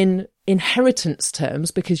 or in inheritance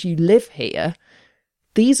terms, because you live here,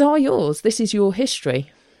 these are yours. This is your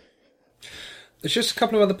history. There's just a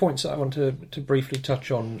couple of other points that I want to briefly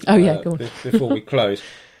touch on go on. before we close.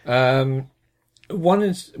 One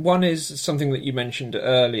is something that you mentioned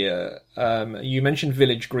earlier. You mentioned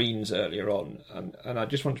village greens earlier on, and I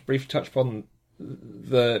just want to briefly touch upon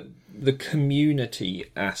the community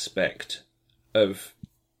aspect of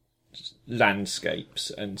landscapes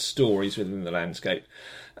and stories within the landscape.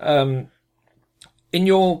 In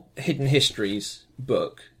your Hidden Histories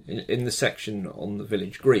book, in the section on the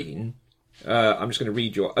village green, I'm just going to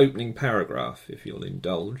read your opening paragraph, if you'll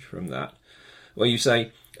indulge from that, where you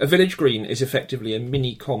say, "A village green is effectively a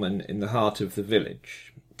mini-common in the heart of the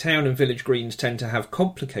village. Town and village greens tend to have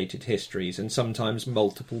complicated histories and sometimes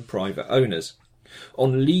multiple private owners.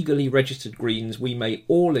 On legally registered greens, we may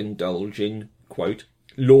all indulge in, quote,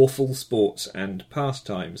 lawful sports and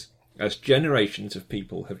pastimes, as generations of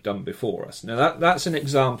people have done before us." Now, that's an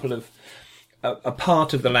example of a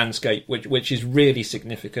part of the landscape which is really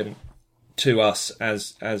significant to us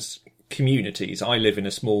as communities. I live in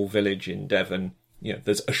a small village in Devon. You know,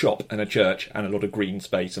 there's a shop and a church and a lot of green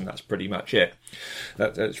space, and that's pretty much it.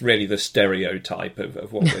 That's really the stereotype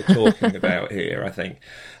of what we're talking about here, I think.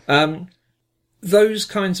 Those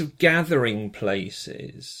kinds of gathering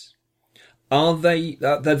places,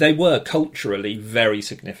 they were culturally very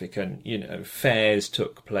significant. You know, fairs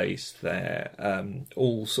took place there,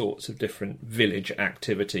 all sorts of different village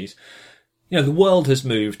activities. You know, the world has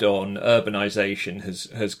moved on. Urbanisation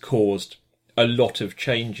has caused a lot of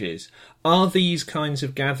changes. Are these kinds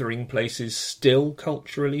of gathering places still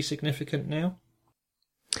culturally significant now?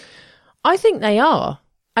 I think they are.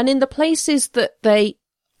 And in the places that they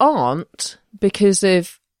aren't, because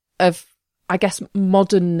of I guess,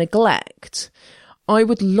 modern neglect, I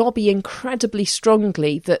would lobby incredibly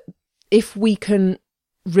strongly that if we can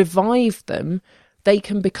revive them, they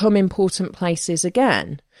can become important places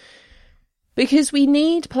again. Because we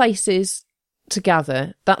need places to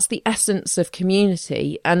gather. That's the essence of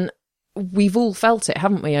community. And we've all felt it,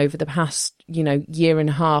 haven't we, over the past, year and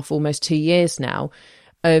a half, almost 2 years now,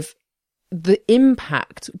 of the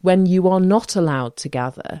impact when you are not allowed to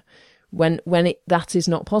gather, when that is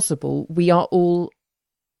not possible. We are all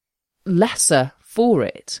lesser for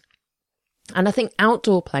it. And I think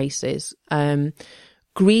outdoor places,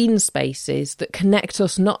 green spaces that connect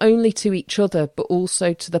us not only to each other, but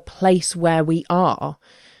also to the place where we are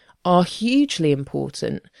hugely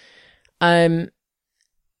important. The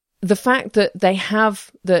fact that they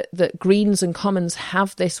have, that greens and commons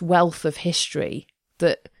have this wealth of history,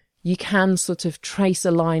 that you can sort of trace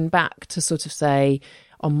a line back to sort of say,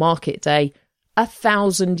 on market day,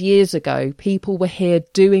 1,000 years ago, people were here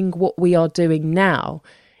doing what we are doing now,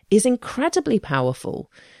 is incredibly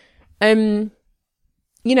powerful. A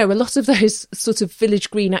lot of those sort of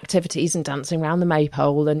village green activities and dancing around the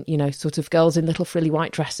maypole and, sort of girls in little frilly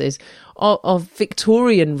white dresses are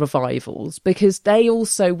Victorian revivals, because they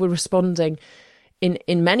also were responding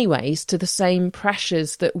in many ways to the same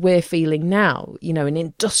pressures that we're feeling now, an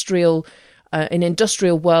industrial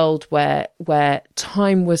world where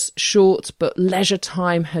time was short, but leisure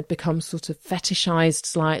time had become sort of fetishized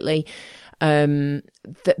slightly.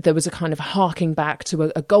 There was a kind of harking back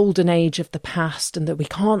to a golden age of the past, and that we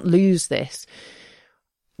can't lose this.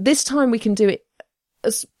 This time we can do it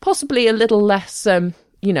as possibly a little less,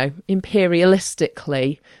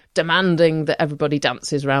 imperialistically, demanding that everybody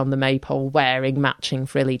dances around the maypole wearing matching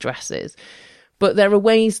frilly dresses. But there are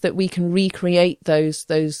ways that we can recreate those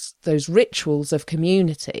rituals of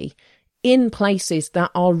community in places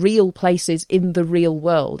that are real places in the real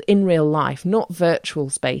world, in real life, not virtual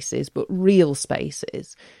spaces, but real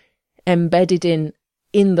spaces embedded in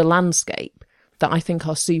the landscape that I think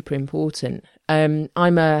are super important. I'm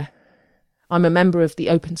a member of the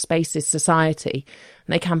Open Spaces Society,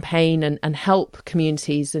 and they campaign and help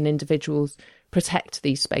communities and individuals protect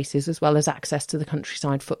these spaces, as well as access to the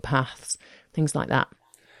countryside footpaths, things like that.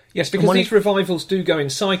 Yes, because these revivals do go in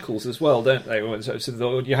cycles as well, don't they?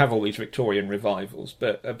 So you have all these Victorian revivals,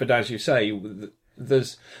 but as you say,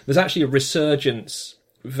 there's actually a resurgence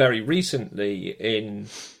very recently in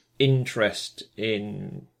interest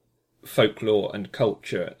in folklore and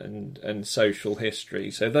culture and social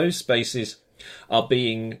history. So those spaces are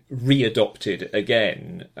being readopted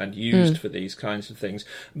again and used for these kinds of things.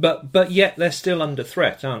 But yet they're still under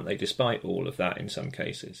threat, aren't they, despite all of that in some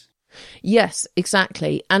cases? Yes,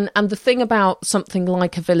 exactly. And the thing about something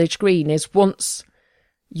like a village green is once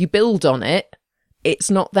you build on it, it's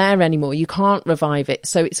not there anymore. You can't revive it.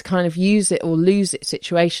 So it's kind of use it or lose it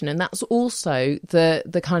situation. And that's also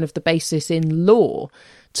the kind of the basis in law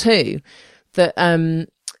too, that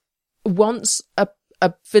once a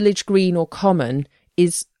village green or common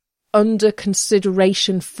is under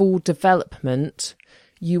consideration for development,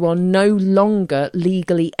 you are no longer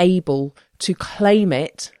legally able to claim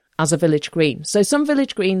it as a village green. So some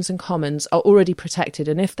village greens and commons are already protected.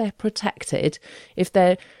 And if they're protected, if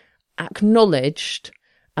they're acknowledged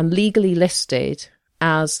and legally listed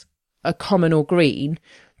as a common or green,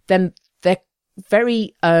 then they're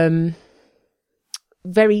very,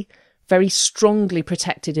 very, very strongly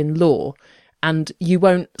protected in law. And you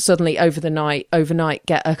won't suddenly overnight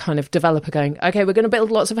get a kind of developer going, okay, we're going to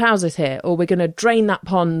build lots of houses here, or we're going to drain that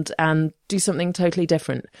pond and do something totally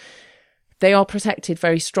different. They are protected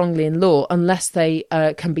very strongly in law unless they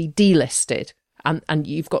can be delisted. And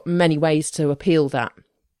you've got many ways to appeal that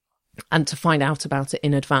and to find out about it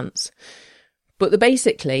in advance. But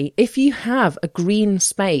basically, if you have a green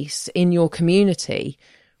space in your community,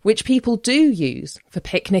 which people do use for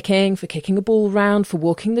picnicking, for kicking a ball round, for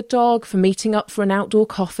walking the dog, for meeting up for an outdoor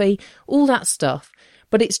coffee, all that stuff.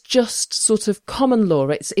 But it's just sort of common law.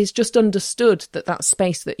 It's just understood that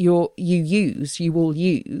space that you all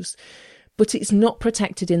use, but it's not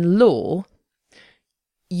protected in law.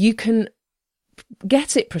 You can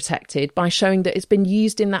get it protected by showing that it's been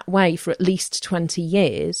used in that way for at least 20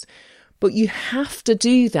 years. But you have to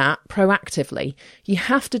do that proactively. You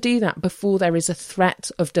have to do that before there is a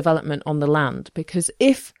threat of development on the land. Because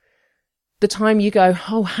if the time you go,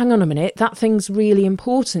 oh, hang on a minute, that thing's really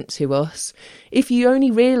important to us, if you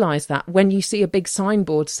only realise that when you see a big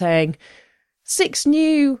signboard saying 6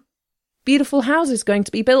 new beautiful houses going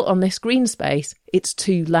to be built on this green space, it's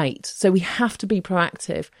too late. So we have to be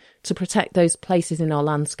proactive to protect those places in our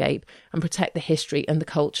landscape and protect the history and the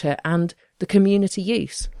culture and the community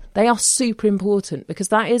use. They are super important because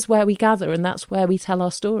that is where we gather and that's where we tell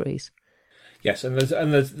our stories. Yes, and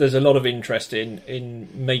there's a lot of interest in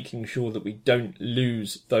making sure that we don't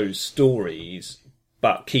lose those stories,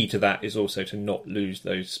 but key to that is also to not lose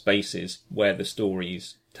those spaces where the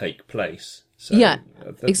stories take place. So yeah,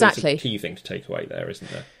 exactly. That's a key thing to take away there,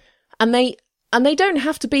 isn't there? And they don't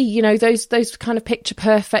have to be, those kind of picture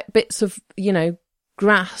perfect bits of,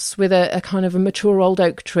 grass with a kind of a mature old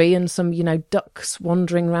oak tree and some, ducks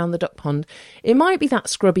wandering around the duck pond. It might be that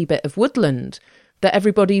scrubby bit of woodland that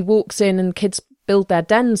everybody walks in and kids build their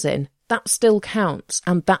dens in. That still counts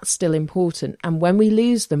and that's still important. And when we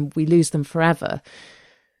lose them forever.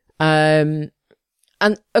 And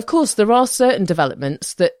of course, there are certain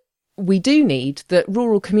developments that we do need, that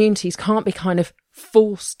rural communities can't be kind of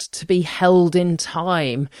forced to be held in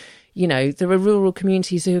time. There are rural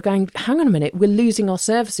communities who are going, hang on a minute, we're losing our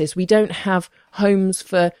services. We don't have homes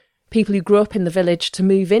for people who grew up in the village to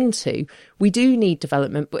move into. We do need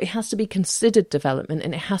development, but it has to be considered development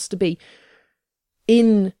and it has to be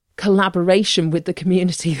in collaboration with the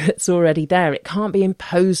community that's already there. It can't be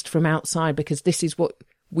imposed from outside because this is what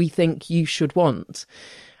we think you should want.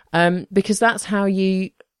 Because that's how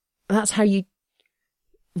you traumatize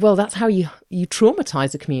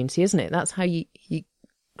a community, isn't it? That's how you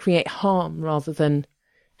create harm rather than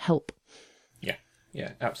help.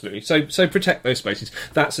 Yeah, absolutely. So protect those spaces.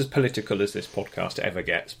 That's as political as this podcast ever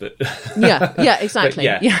gets, but yeah, exactly.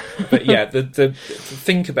 The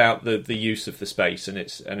think about the use of the space and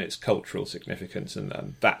its cultural significance,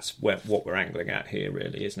 and that's what we're angling at here,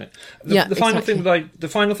 really, isn't it? The final thing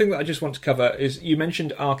that I just want to cover is you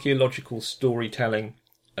mentioned archaeological storytelling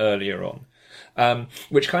earlier on,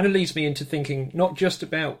 which kind of leads me into thinking not just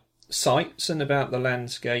about sites and about the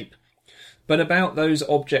landscape, but about those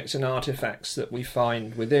objects and artefacts that we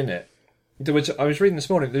find within it. I was reading this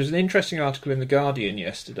morning, there was an interesting article in The Guardian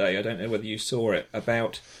yesterday, I don't know whether you saw it,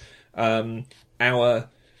 about our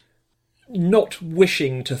not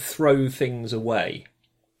wishing to throw things away.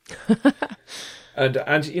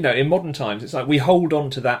 and in modern times, it's like we hold on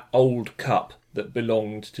to that old cup that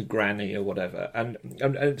belonged to Granny or whatever, and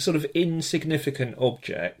sort of insignificant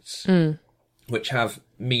objects which have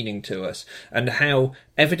meaning to us, and how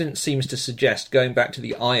evidence seems to suggest, going back to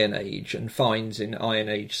the Iron Age and finds in Iron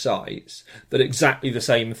Age sites, that exactly the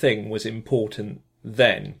same thing was important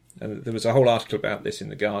then. And there was a whole article about this in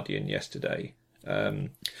The Guardian yesterday. Do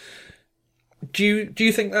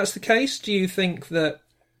you think that's the case? Do you think that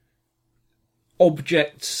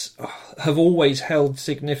objects have always held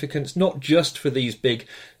significance, not just for these big,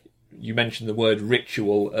 you mentioned the word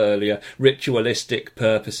ritual earlier, ritualistic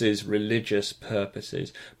purposes, religious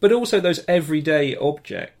purposes, but also those everyday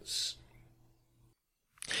objects?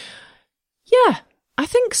 Yeah, I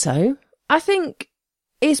think so. I think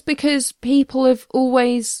it's because people have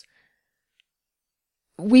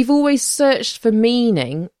we've always searched for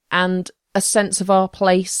meaning and a sense of our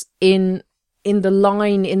place in the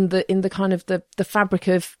line, in the kind of the fabric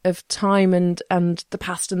of time and the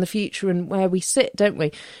past and the future and where we sit, don't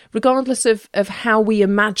we? Regardless of how we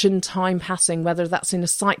imagine time passing, whether that's in a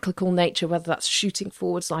cyclical nature, whether that's shooting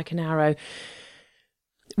forwards like an arrow.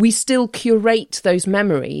 we still curate those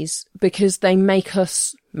memories because they make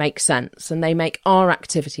us make sense and they make our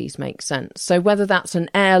activities make sense. So whether that's an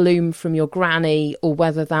heirloom from your granny or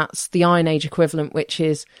whether that's the Iron Age equivalent, which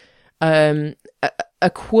is a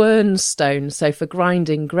quern stone, so for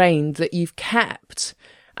grinding grain, that you've kept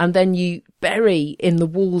and then you bury in the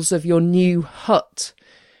walls of your new hut.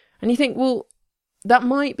 And you think, well, that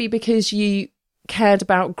might be because you cared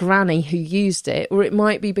about granny who used it, or it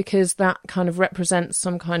might be because that kind of represents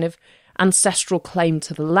some kind of ancestral claim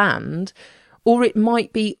to the land, or it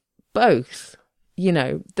might be both. You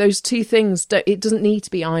know, those two things, it doesn't need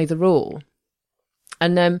to be either or.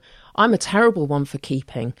 And I'm a terrible one for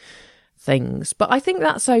keeping things, but I think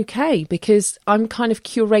that's okay because I'm kind of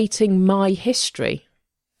curating my history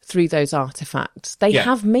through those artifacts. They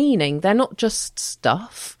have meaning. They're not just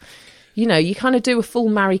stuff. You know, you kind of do a full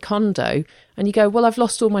Marie Kondo and you go, well, I've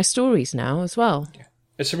lost all my stories now as well. Yeah.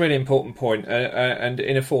 It's a really important point. And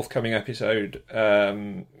in a forthcoming episode,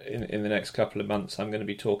 in the next couple of months, I'm going to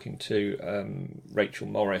be talking to Rachel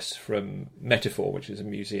Morris from Metaphor, which is a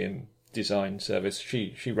museum design service.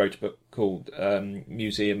 She wrote a book called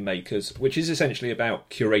Museum Makers, which is essentially about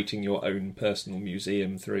curating your own personal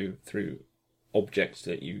museum through objects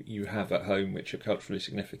that you have at home which are culturally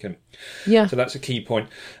significant. Yeah. So that's a key point.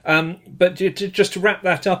 But just to wrap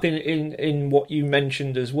that up in what you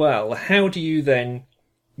mentioned as well, how do you then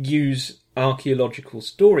use archaeological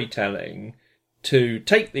storytelling to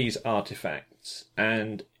take these artifacts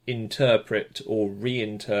and interpret or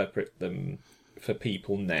reinterpret them for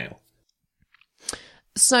people now?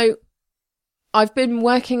 So I've been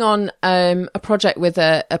working on a project with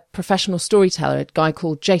a professional storyteller, a guy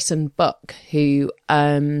called Jason Buck, who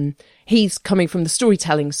he's coming from the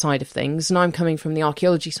storytelling side of things and I'm coming from the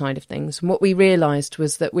archaeology side of things. And what we realised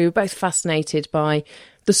was that we were both fascinated by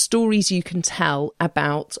the stories you can tell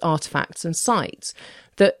about artefacts and sites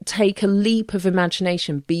that take a leap of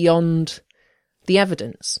imagination beyond the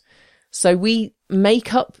evidence. So we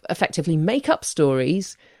effectively make up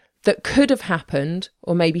stories that could have happened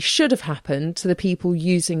or maybe should have happened to the people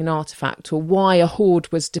using an artefact, or why a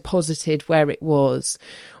hoard was deposited where it was,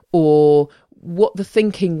 or what the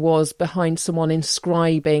thinking was behind someone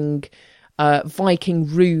inscribing Viking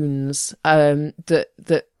runes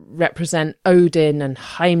that represent Odin and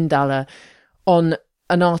Heimdallr on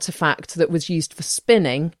an artefact that was used for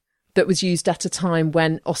spinning, that was used at a time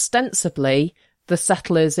when ostensibly the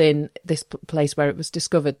settlers in this place where it was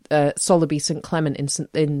discovered, Sowerby St Clement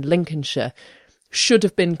in Lincolnshire, should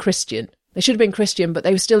have been Christian. They should have been Christian, but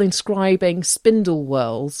they were still inscribing spindle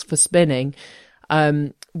whorls for spinning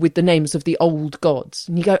with the names of the old gods.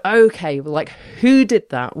 And you go, okay, well, like, who did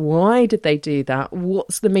that? Why did they do that?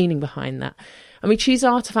 What's the meaning behind that? And we choose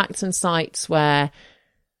artefacts and sites where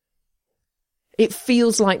it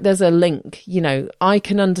feels like there's a link. You know, I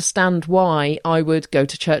can understand why I would go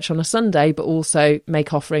to church on a Sunday, but also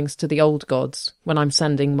make offerings to the old gods when I'm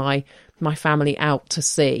sending my family out to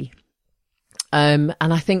sea. And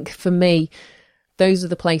I think for me, those are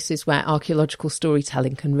the places where archaeological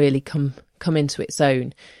storytelling can really come into its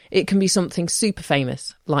own. It can be something super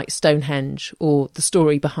famous, like Stonehenge, or the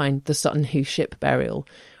story behind the Sutton Hoo ship burial,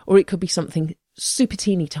 or it could be something super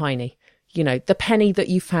teeny tiny. You know, the penny that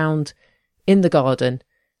you found in the garden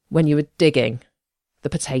when you were digging the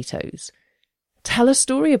potatoes. Tell a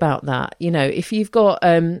story about that. You know, if you've got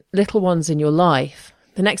little ones in your life,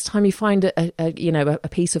 the next time you find a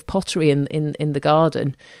piece of pottery in the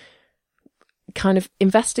garden, kind of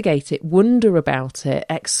investigate it, wonder about it,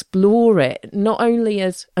 explore it, not only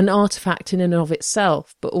as an artifact in and of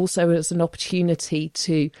itself, but also as an opportunity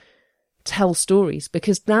to tell stories,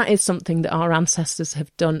 because that is something that our ancestors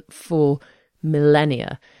have done for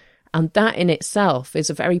millennia. And that in itself is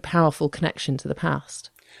a very powerful connection to the past.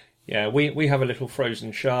 Yeah, we have a little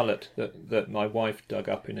frozen charlotte that my wife dug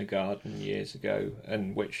up in a garden years ago,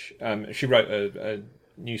 and which she wrote a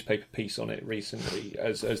newspaper piece on it recently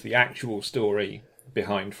as the actual story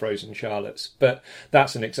behind frozen charlottes. But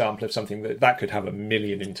that's an example of something that could have a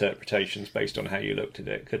million interpretations based on how you looked at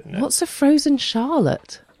it, couldn't it? What's a frozen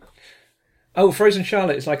charlotte? Oh, frozen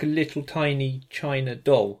charlotte is like a little tiny china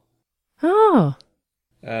doll. Oh.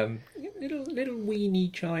 Little weeny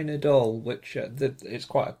china doll, which it's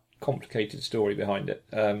quite a complicated story behind it.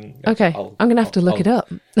 Okay, I'm going to have to look it up.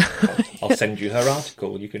 I'll send you her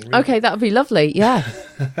article. You can read. Okay, that would be lovely. Yeah,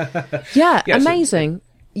 yeah, amazing.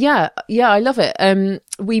 Yeah, I love it.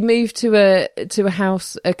 We moved to a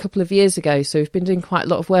house a couple of years ago, so we've been doing quite a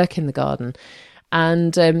lot of work in the garden,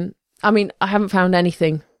 and I mean, I haven't found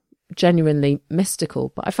anything genuinely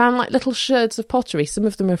mystical, but I found like little sherds of pottery. Some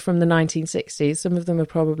of them are from the 1960s, some of them are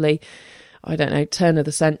probably, I don't know, turn of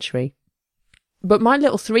the century. But my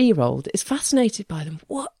little 3-year-old is fascinated by them.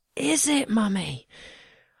 What is it, mummy?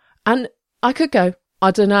 And I could go,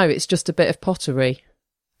 I don't know, it's just a bit of pottery.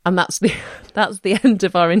 And that's the end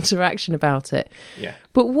of our interaction about it. Yeah.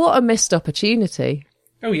 But what a missed opportunity.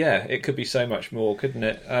 Oh yeah, it could be so much more, couldn't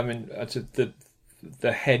it? I mean,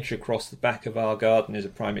 the hedge across the back of our garden is a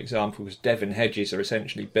prime example, because Devon hedges are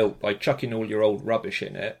essentially built by chucking all your old rubbish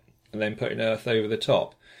in it and then putting earth over the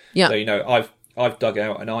top. Yeah. So, you know, I've dug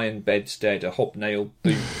out an iron bedstead, a hobnail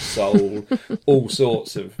boot sole, all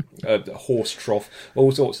sorts of horse trough,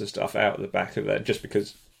 all sorts of stuff out of the back of there, just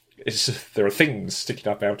because there are things sticking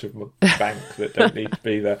up out of my bank that don't need to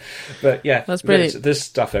be there. But yeah, that's brilliant. There's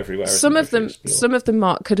stuff everywhere. Some of them,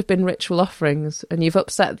 Mark, could have been ritual offerings, and you've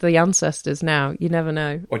upset the ancestors now. You never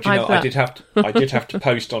know. Well, do you know, I did have to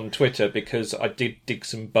post on Twitter because I did dig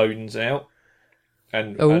some bones out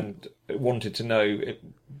and wanted to know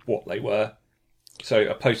what they were. So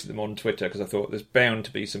I posted them on Twitter because I thought there's bound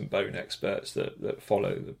to be some bone experts that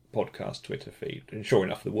follow the podcast Twitter feed, and sure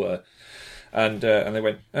enough there were. And they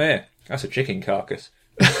went, oh yeah, that's a chicken carcass.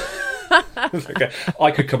 Okay.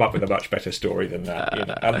 I could come up with a much better story than that, you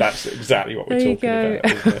know, and that's exactly what we're talking about.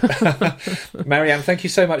 Isn't it? Marianne, thank you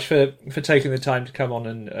so much for taking the time to come on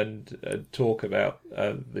and talk about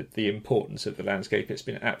the importance of the landscape. It's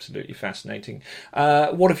been absolutely fascinating.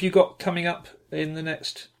 What have you got coming up in the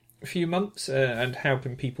next few months, and how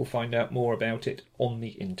can people find out more about it on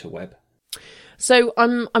the interweb? So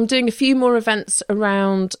I'm doing a few more events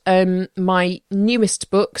around my newest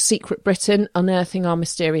book, Secret Britain, Unearthing Our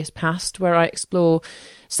Mysterious Past, where I explore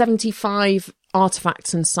 75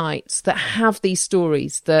 artefacts and sites that have these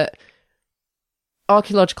stories that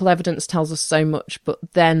archaeological evidence tells us so much, but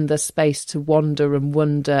then there's space to wander and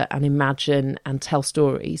wonder and imagine and tell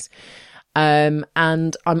stories. And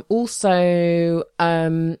I'm also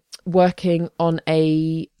working on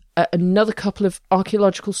another couple of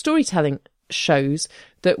archaeological storytelling shows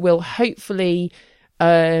that will hopefully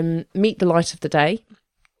meet the light of the day,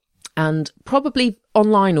 and probably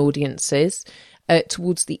online audiences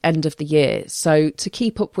towards the end of the year. So to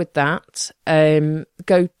keep up with that,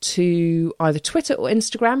 go to either Twitter or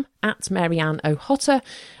Instagram at Marianne O'Hotter,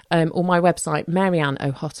 or my website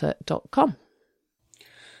marianneohotter.com.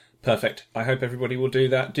 Perfect. I hope everybody will do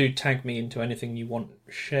that. Do tag me into anything you want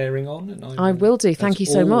sharing on, and I will do. Thank you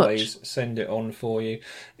so much. Always send it on for you.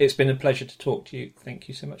 It's been a pleasure to talk to you. Thank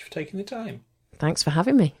you so much for taking the time. Thanks for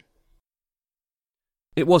having me.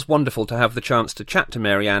 It was wonderful to have the chance to chat to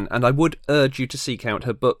Marianne, and I would urge you to seek out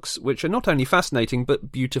her books, which are not only fascinating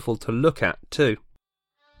but beautiful to look at too.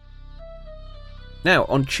 Now,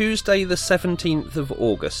 on Tuesday the 17th of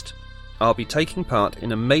August, I'll be taking part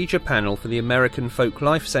in a major panel for the American Folk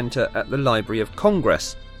Life Centre at the Library of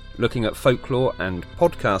Congress, looking at folklore and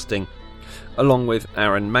podcasting, along with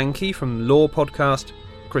Aaron Mankey from Law Podcast,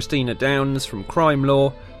 Christina Downs from Crime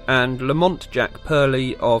Law, and Lamont Jack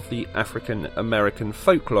Purley of the African American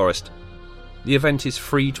Folklorist. The event is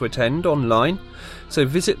free to attend online, so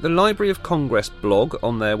visit the Library of Congress blog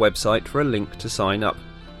on their website for a link to sign up.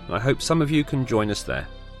 I hope some of you can join us there.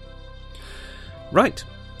 Right.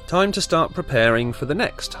 Time to start preparing for the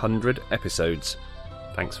next 100 episodes.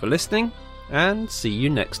 Thanks for listening, and see you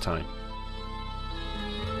next time.